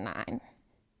 8 and 9.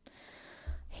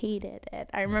 Hated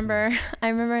it. I remember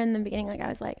in the beginning, like I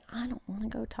was like, I don't want to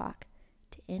go talk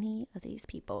to any of these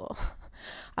people.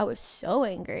 I was so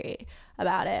angry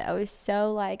about it. I was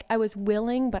so like, I was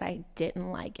willing, but I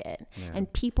didn't like it. Yeah.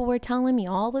 And people were telling me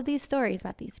all of these stories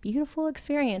about these beautiful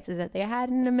experiences that they had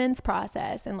in the men's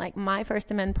process. And like my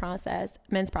first men's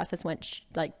process went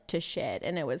like to shit.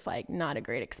 And it was like not a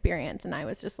great experience. And I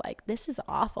was just like, this is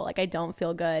awful. Like, I don't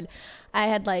feel good. I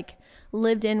had like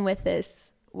lived in with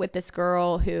this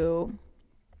girl who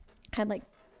had like,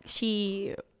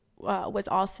 she was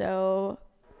also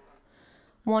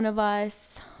one of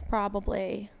us,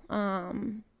 probably.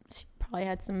 She probably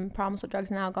had some problems with drugs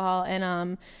and alcohol,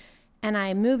 and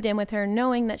I moved in with her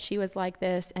knowing that she was like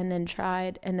this, and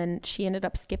then she ended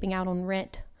up skipping out on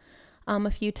rent a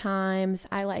few times.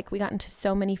 We got into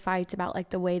so many fights about like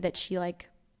the way that she like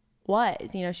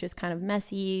was, you know, she was kind of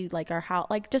messy, like our house,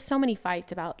 like just so many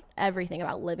fights about everything,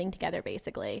 about living together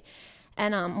basically.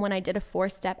 And when I did a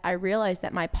 4-step, I realized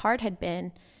that my part had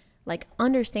been like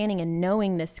understanding and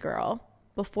knowing this girl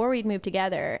before we'd moved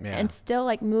together, and still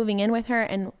like moving in with her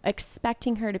and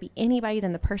expecting her to be anybody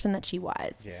than the person that she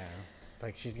was. Yeah.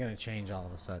 Like she's going to change all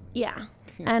of a sudden. Yeah.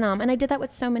 And I did that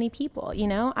with so many people, you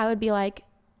know, I would be like,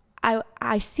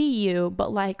 I see you,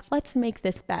 but like, let's make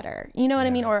this better. You know what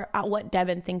I mean? Or what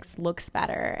Devon thinks looks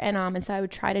better. And so I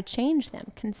would try to change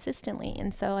them consistently.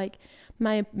 And so like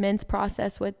my men's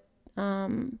process with,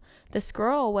 this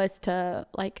girl was to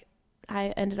like,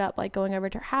 I ended up like going over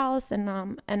to her house, and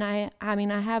I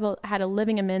had a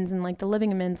living amends, and like the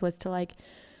living amends was to like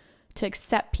to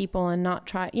accept people and not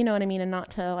try, you know what I mean, and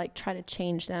not to like try to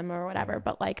change them or whatever.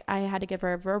 But like I had to give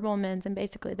her a verbal amends, and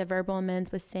basically the verbal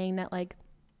amends was saying that like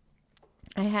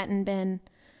I hadn't been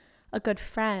a good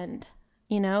friend,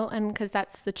 you know, and because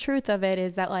that's the truth of it,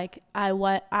 is that like I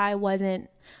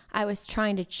was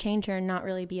trying to change her and not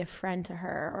really be a friend to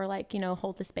her, or like, you know,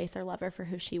 hold the space or love her for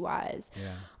who she was.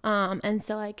 Yeah. And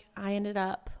so like I ended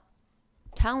up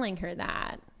telling her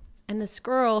that, and this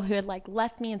girl who had like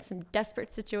left me in some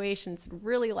desperate situations,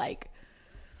 really like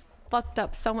fucked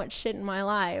up so much shit in my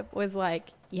life, was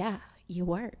like, yeah, you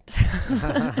weren't.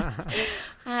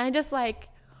 I just like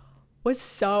was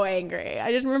so angry.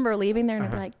 I just remember leaving there and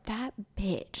I'd be like, that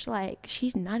bitch, like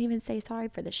she did not even say sorry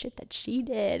for the shit that she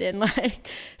did. And like,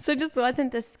 so it just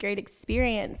wasn't this great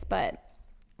experience. But,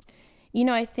 you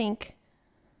know, I think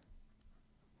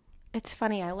it's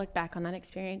funny. I look back on that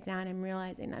experience now and I'm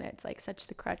realizing that it's like such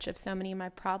the crutch of so many of my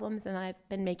problems. And I've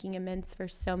been making amends for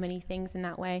so many things in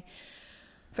that way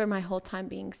for my whole time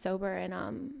being sober. And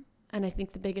I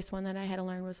think the biggest one that I had to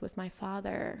learn was with my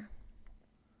father.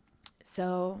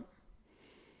 So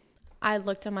I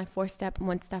looked at my 4-step, and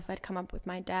when stuff had come up with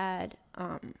my dad,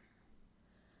 I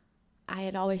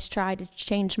had always tried to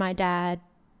change my dad.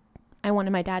 I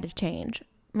wanted my dad to change.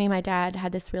 Me and my dad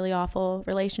had this really awful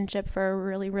relationship for a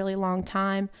really, really long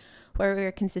time, where we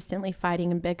were consistently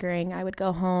fighting and bickering. I would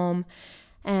go home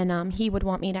and he would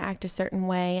want me to act a certain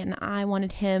way, and I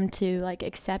wanted him to like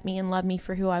accept me and love me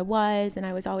for who I was, and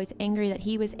I was always angry that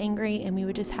he was angry, and we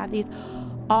would just have these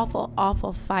awful,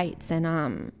 awful fights. And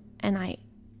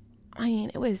I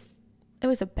mean, it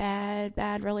was a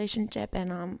bad relationship.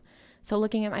 And so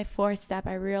looking at my 4-step,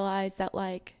 I realized that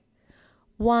like,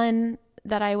 one,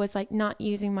 that I was like not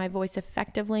using my voice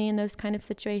effectively in those kind of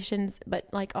situations, but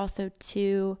like also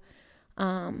 2,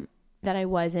 that I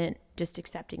wasn't just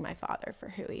accepting my father for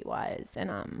who he was.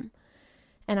 And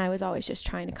I was always just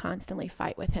trying to constantly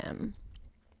fight with him.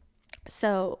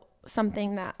 So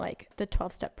something that like the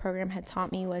 12-step program had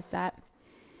taught me was that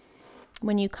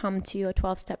when you come to a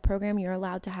 12-step program, you're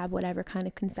allowed to have whatever kind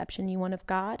of conception you want of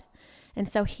God. And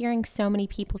so hearing so many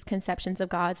people's conceptions of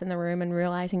God's in the room, and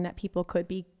realizing that people could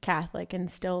be Catholic and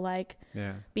still like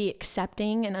be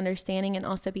accepting and understanding, and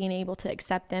also being able to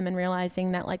accept them, and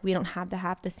realizing that like we don't have to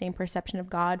have the same perception of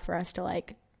God for us to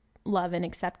like love and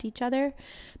accept each other,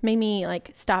 made me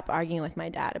like stop arguing with my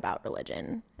dad about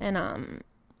religion. And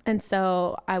And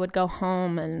so I would go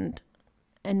home and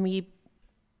we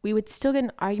would still get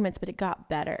in arguments, but it got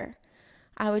better.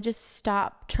 I would just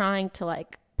stop trying to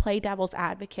like play devil's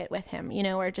advocate with him, you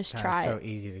know, or just try. It's so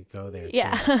easy to go there.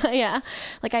 Yeah. Yeah.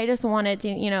 Like I just wanted to,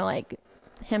 you know, like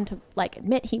him to like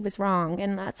admit he was wrong,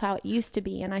 and that's how it used to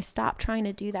be. And I stopped trying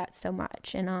to do that so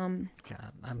much. And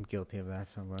God, I'm guilty of that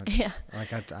so much. Yeah.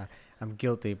 Like I'm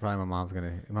guilty. Probably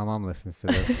my mom listens to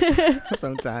this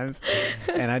sometimes,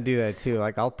 and I do that too.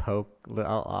 Like I'll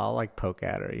like poke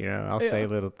at her, you know. I'll say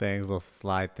little things, little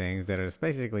slide things that are just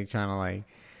basically trying to like,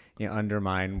 you know,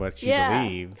 undermine what she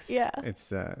believes. Yeah.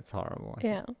 It's horrible.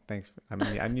 Yeah. Thanks. I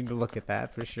mean, I need to look at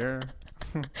that for sure.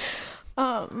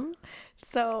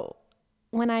 So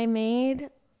when I made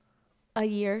a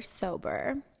year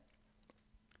sober,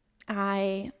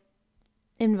 I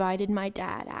invited my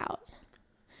dad out.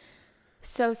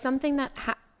 So something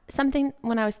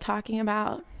when I was talking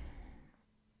about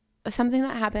something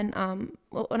that happened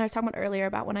when I was talking about earlier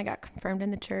about when I got confirmed in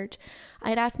the church, I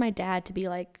had asked my dad to be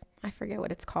like, I forget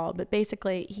what it's called, but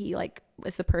basically he like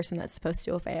is the person that's supposed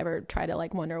to, if I ever try to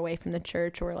like wander away from the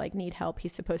church or like need help,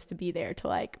 he's supposed to be there to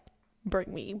like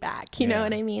bring me back, you know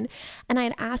what I mean? And I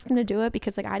had asked him to do it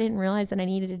because like I didn't realize that I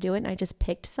needed to do it, and I just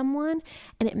picked someone,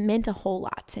 and it meant a whole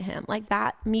lot to him. Like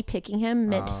that, me picking him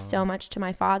meant so much to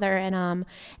my father. And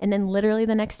then literally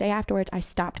the next day afterwards, I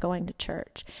stopped going to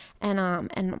church.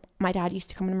 And my dad used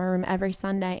to come into my room every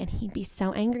Sunday, and he'd be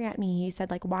so angry at me. He said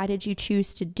like, why did you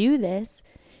choose to do this?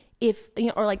 If, you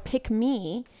know, or like pick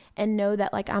me and know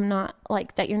that like I'm not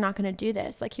like that, you're not going to do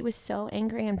this. Like he was so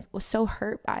angry and was so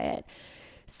hurt by it.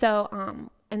 So,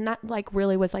 and that like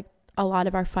really was like a lot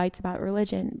of our fights about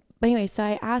religion. But anyway, so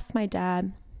I asked my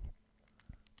dad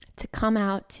to come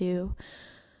out to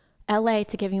LA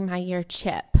to give me my year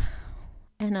chip.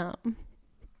 And,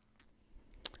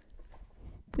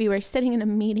 we were sitting in a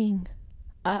meeting,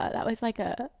 that was like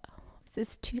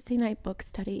this Tuesday night book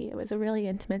study. It was a really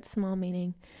intimate, small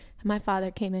meeting. And my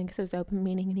father came in because it was an open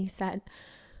meeting, and he sat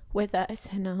with us.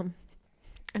 And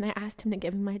I asked him to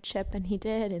give me my chip, and he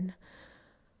did. And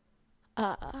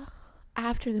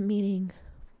after the meeting,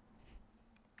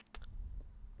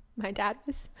 my dad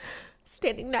was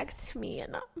standing next to me,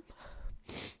 and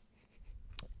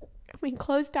we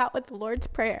closed out with the Lord's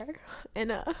Prayer,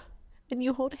 and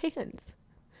you hold hands,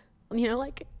 you know,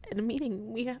 like in a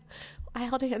meeting. I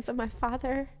held hands with my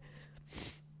father,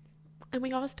 and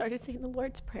we all started saying the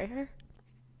Lord's Prayer,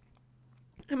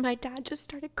 and my dad just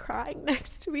started crying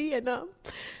next to me, and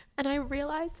I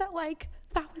realized that like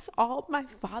that was all my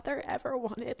father ever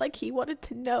wanted. Like he wanted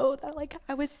to know that like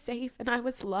I was safe and I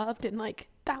was loved, and like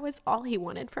that was all he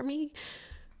wanted from me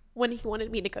when he wanted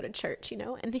me to go to church, you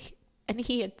know. And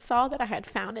he had saw that I had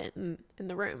found it in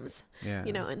the rooms,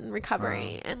 you know, in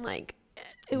recovery. And like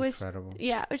it was incredible.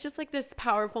 Yeah, it was just like this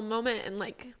powerful moment. And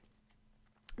like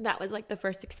that was like the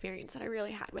first experience that I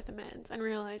really had with amends, and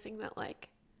realizing that like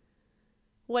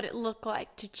what it looked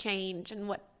like to change and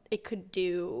what it could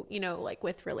do, you know, like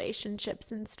with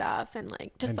relationships and stuff, and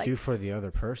like just and like do for the other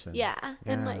person. Yeah.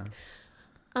 And like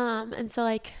and so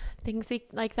like things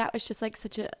like that was just like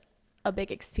such a big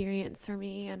experience for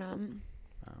me. And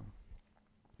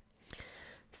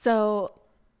so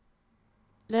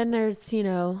then there's, you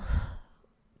know,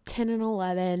 10 and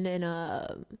 11,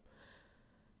 and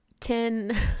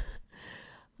 10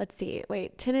 let's see,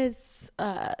 10 is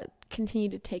continue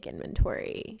to take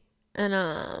inventory, and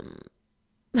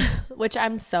which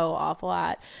I'm so awful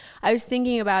at. I was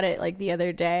thinking about it like the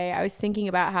other day. I was thinking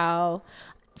about how,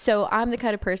 so I'm the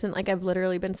kind of person, like I've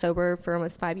literally been sober for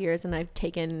almost 5 years, and I've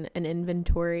taken an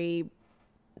inventory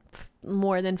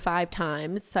more than 5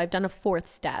 times. So I've done a 4th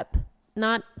step,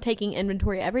 not taking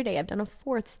inventory every day. I've done a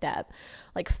 4th step,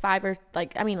 like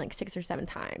 6 or 7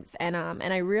 times. And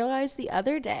I realized the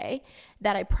other day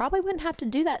that I probably wouldn't have to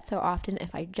do that so often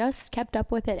if I just kept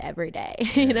up with it every day.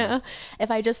 You know,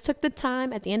 if I just took the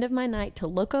time at the end of my night to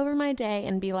look over my day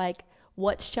and be like,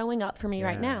 what's showing up for me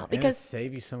right now? Because it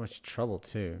save you so much trouble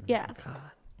too. Yeah.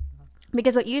 God.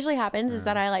 Because what usually happens is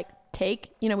that I like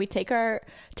take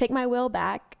my will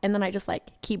back, and then I just like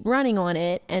keep running on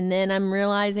it. And then I'm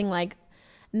realizing like,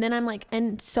 and then I'm like,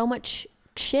 and so much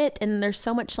shit, and there's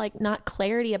so much like not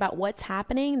clarity about what's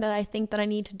happening, that I think that I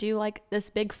need to do like this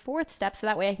big 4th step, so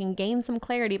that way I can gain some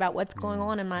clarity about what's going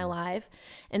on in my life,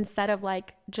 instead of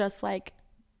like just like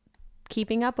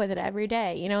keeping up with it every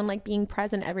day, you know, and like being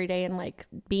present every day, and like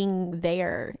being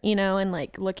there, you know, and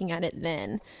like looking at it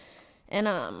then. And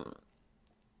oh,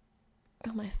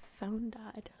 my phone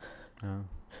died. Oh,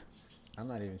 I'm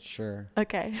not even sure.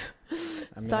 Okay.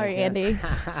 Sorry, Andy.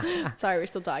 Sorry, we're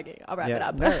still talking. I'll wrap it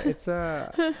up. No, it's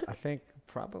I think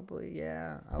Probably,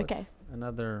 yeah. Okay.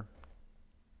 Another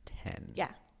 10. Yeah.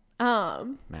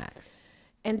 Max.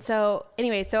 And so,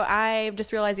 anyway, so I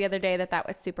just realized the other day that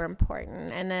was super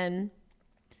important. And then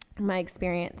my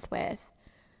experience with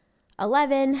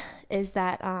 11 is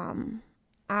that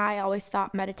I always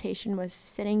thought meditation was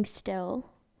sitting still,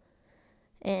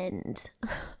 and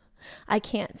I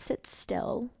can't sit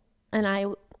still, and I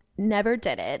never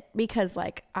did it because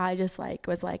like I just like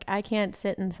was like I can't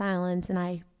sit in silence and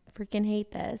I freaking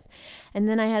hate this. And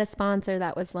then I had a sponsor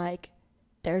that was like,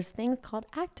 there's things called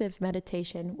active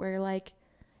meditation where like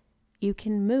you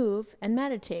can move and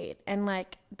meditate, and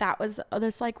like that was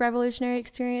this like revolutionary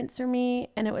experience for me.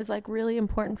 And it was like really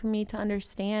important for me to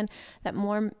understand that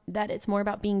it's more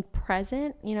about being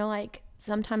present, you know, like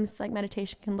sometimes like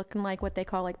meditation can look like what they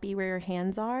call like be where your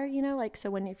hands are, you know, like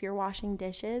so if you're washing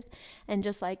dishes and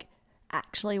just like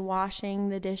actually washing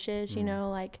the dishes, you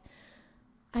know, like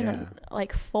I don't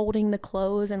like folding the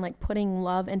clothes and like putting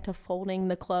love into folding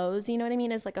the clothes, you know what I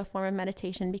mean? It's like a form of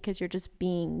meditation because you're just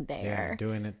being there. Yeah,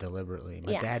 doing it deliberately.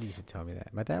 My dad used to tell me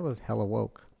that. My dad was hella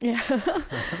woke. Yeah.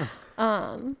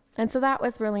 And so that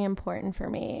was really important for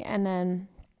me. And then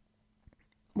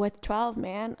with 12,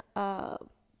 man,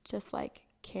 just like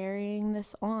carrying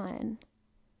this on.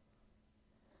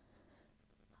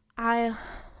 I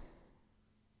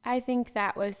think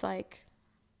that was like,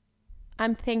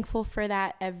 I'm thankful for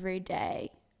that every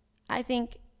day. I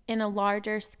think in a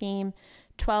larger scheme,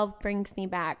 12 brings me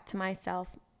back to myself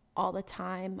all the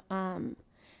time,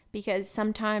 because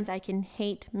sometimes I can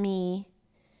hate me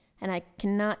and I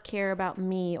cannot care about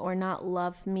me or not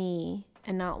love me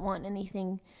and not want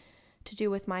anything to do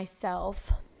with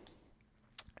myself.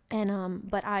 And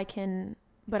but I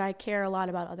care a lot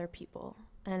about other people,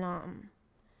 and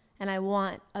I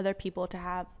want other people to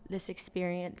have this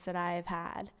experience that I have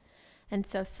had. And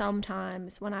so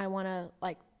sometimes when I want to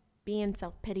like be in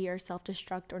self-pity or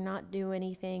self-destruct or not do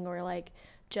anything or like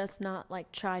just not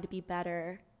like try to be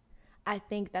better, I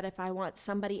think that if I want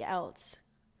somebody else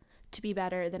to be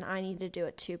better, then I need to do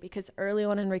it too. Because early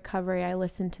on in recovery, I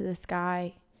listened to this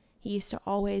guy. He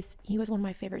was one of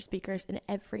my favorite speakers, and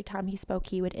every time he spoke,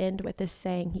 he would end with this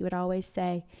saying. He would always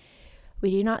say,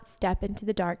 "We do not step into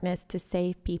the darkness to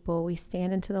save people. We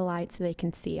stand into the light so they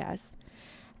can see us."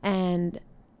 And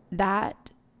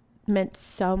that meant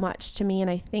so much to me. And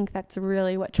I think that's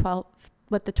really what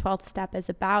the 12th step is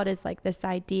about, is like this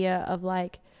idea of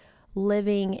like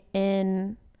living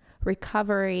in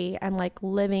recovery and like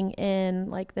living in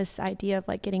like this idea of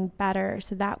like getting better,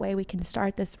 so that way we can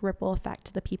start this ripple effect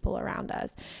to the people around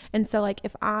us. And so like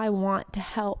if I want to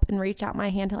help and reach out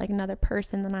my hand to like another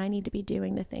person, then I need to be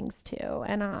doing the things too.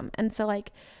 And so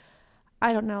like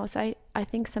I don't know. So I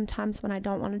think sometimes when I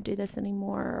don't want to do this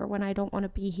anymore, or when I don't want to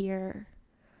be here,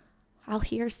 I'll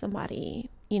hear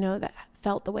somebody, you know, that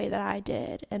felt the way that I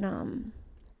did. And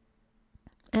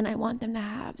I want them to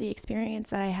have the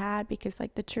experience that I had, because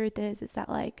like the truth is that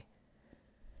like,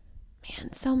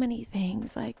 man, so many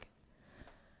things, like,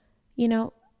 you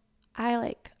know,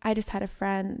 I just had a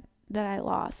friend that I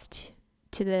lost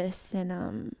to this,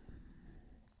 and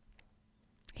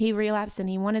he relapsed and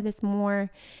he wanted this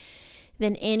more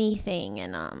than anything,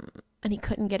 and he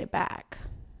couldn't get it back.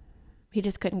 He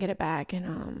just couldn't get it back.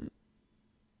 And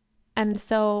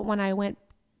so when I went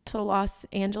to Los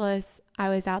Angeles, I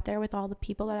was out there with all the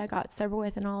people that I got sober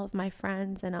with and all of my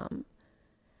friends, and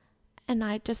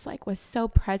I just like was so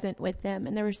present with them,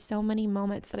 and there were so many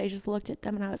moments that I just looked at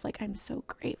them and I was like, I'm so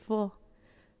grateful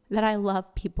that I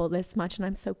love people this much, and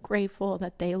I'm so grateful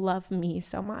that they love me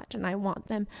so much, and I want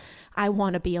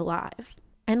to be alive.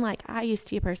 And like I used to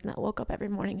be a person that woke up every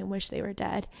morning and wished they were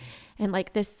dead, and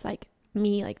like this like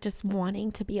me like just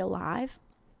wanting to be alive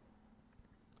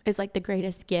is like the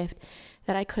greatest gift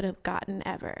that I could have gotten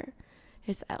ever.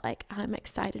 Is that like I'm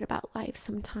excited about life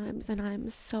sometimes, and I'm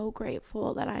so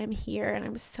grateful that I am here, and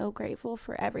I'm so grateful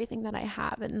for everything that I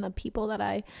have and the people that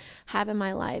I have in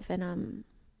my life, and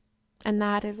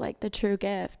that is like the true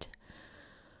gift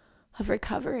of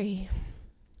recovery.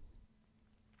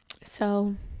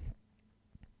 So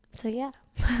yeah.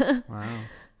 Wow.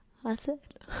 That's it.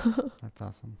 That's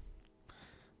awesome.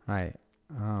 All right.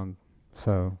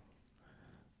 So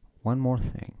one more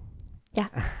thing. Yeah.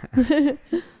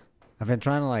 I've been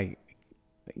trying to like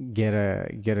get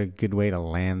a good way to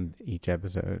land each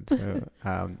episode. So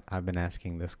I've been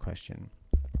asking this question.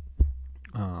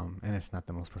 And it's not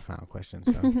the most profound question,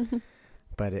 so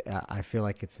but I feel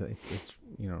like it's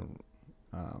you know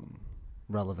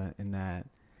relevant in that,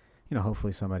 you know,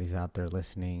 hopefully somebody's out there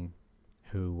listening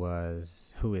who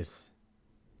is,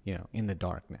 you know, in the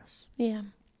darkness. Yeah.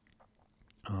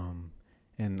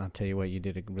 And I'll tell you what, you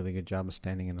did a really good job of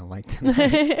standing in the light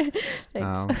tonight.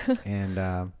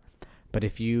 Thanks. But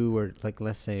if you were, like,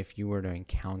 let's say if you were to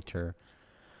encounter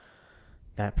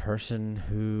that person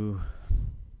who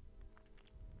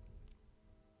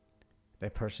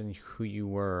you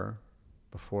were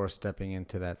before stepping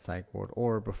into that psych ward,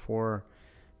 or before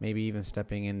maybe even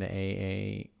stepping into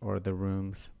AA or the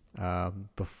rooms,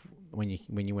 when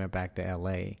you went back to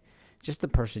LA, just the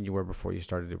person you were before you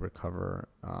started to recover,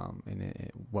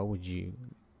 what would you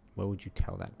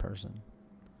tell that person?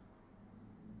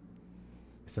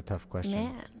 It's a tough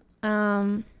question.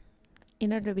 Man,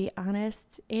 to be honest,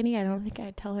 Annie, I don't think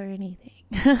I'd tell her anything.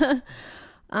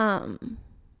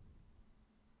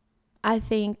 I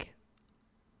think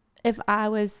if I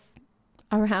was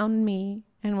around me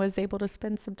and was able to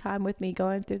spend some time with me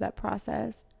going through that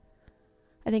process,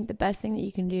 I think the best thing that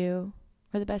you can do,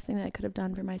 or the best thing that I could have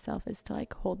done for myself, is to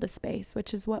like hold the space,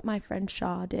 which is what my friend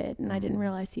Shaw did. And I didn't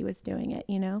realize he was doing it,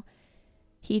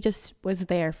 He just was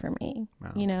there for me.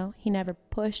 Wow. He never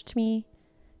pushed me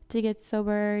to get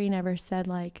sober. He never said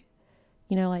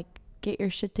get your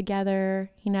shit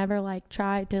together. He never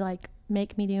tried to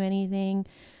make me do anything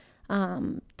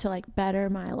to better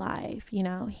my life.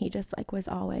 He just was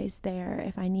always there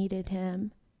if I needed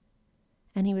him.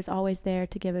 And he was always there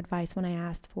to give advice when I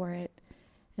asked for it.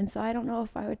 And so I don't know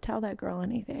if I would tell that girl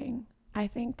anything. I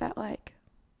think that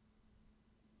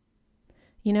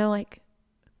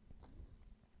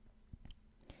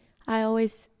I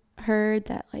always heard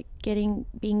that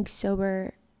being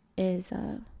sober is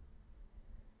a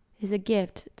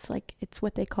gift. It's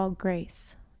what they call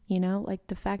grace,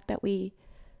 the fact that we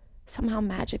somehow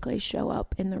magically show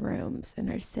up in the rooms and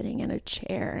are sitting in a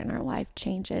chair and our life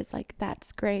changes.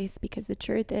 That's grace, because the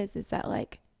truth is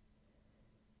that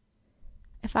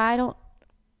if I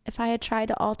had tried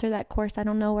to alter that course, I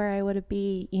don't know where I would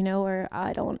be, or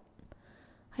I don't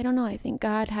know. I think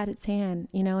God had his hand,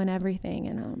 in everything.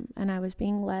 And I was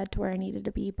being led to where I needed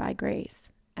to be by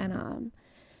grace. And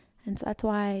so that's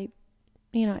why,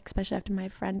 especially after my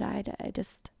friend died, I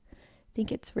just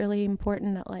think it's really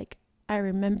important that I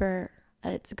remember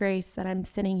that it's grace that I'm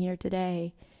sitting here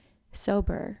today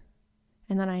sober,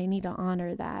 and that I need to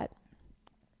honor that.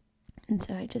 And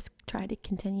so I just try to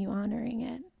continue honoring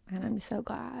it. And I'm so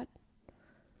glad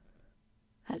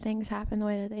that things happen the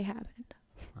way that they happened.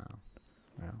 Wow.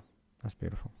 That's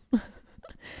beautiful.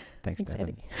 Thanks, Thanks,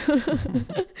 Devin.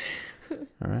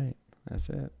 All right. That's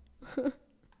it.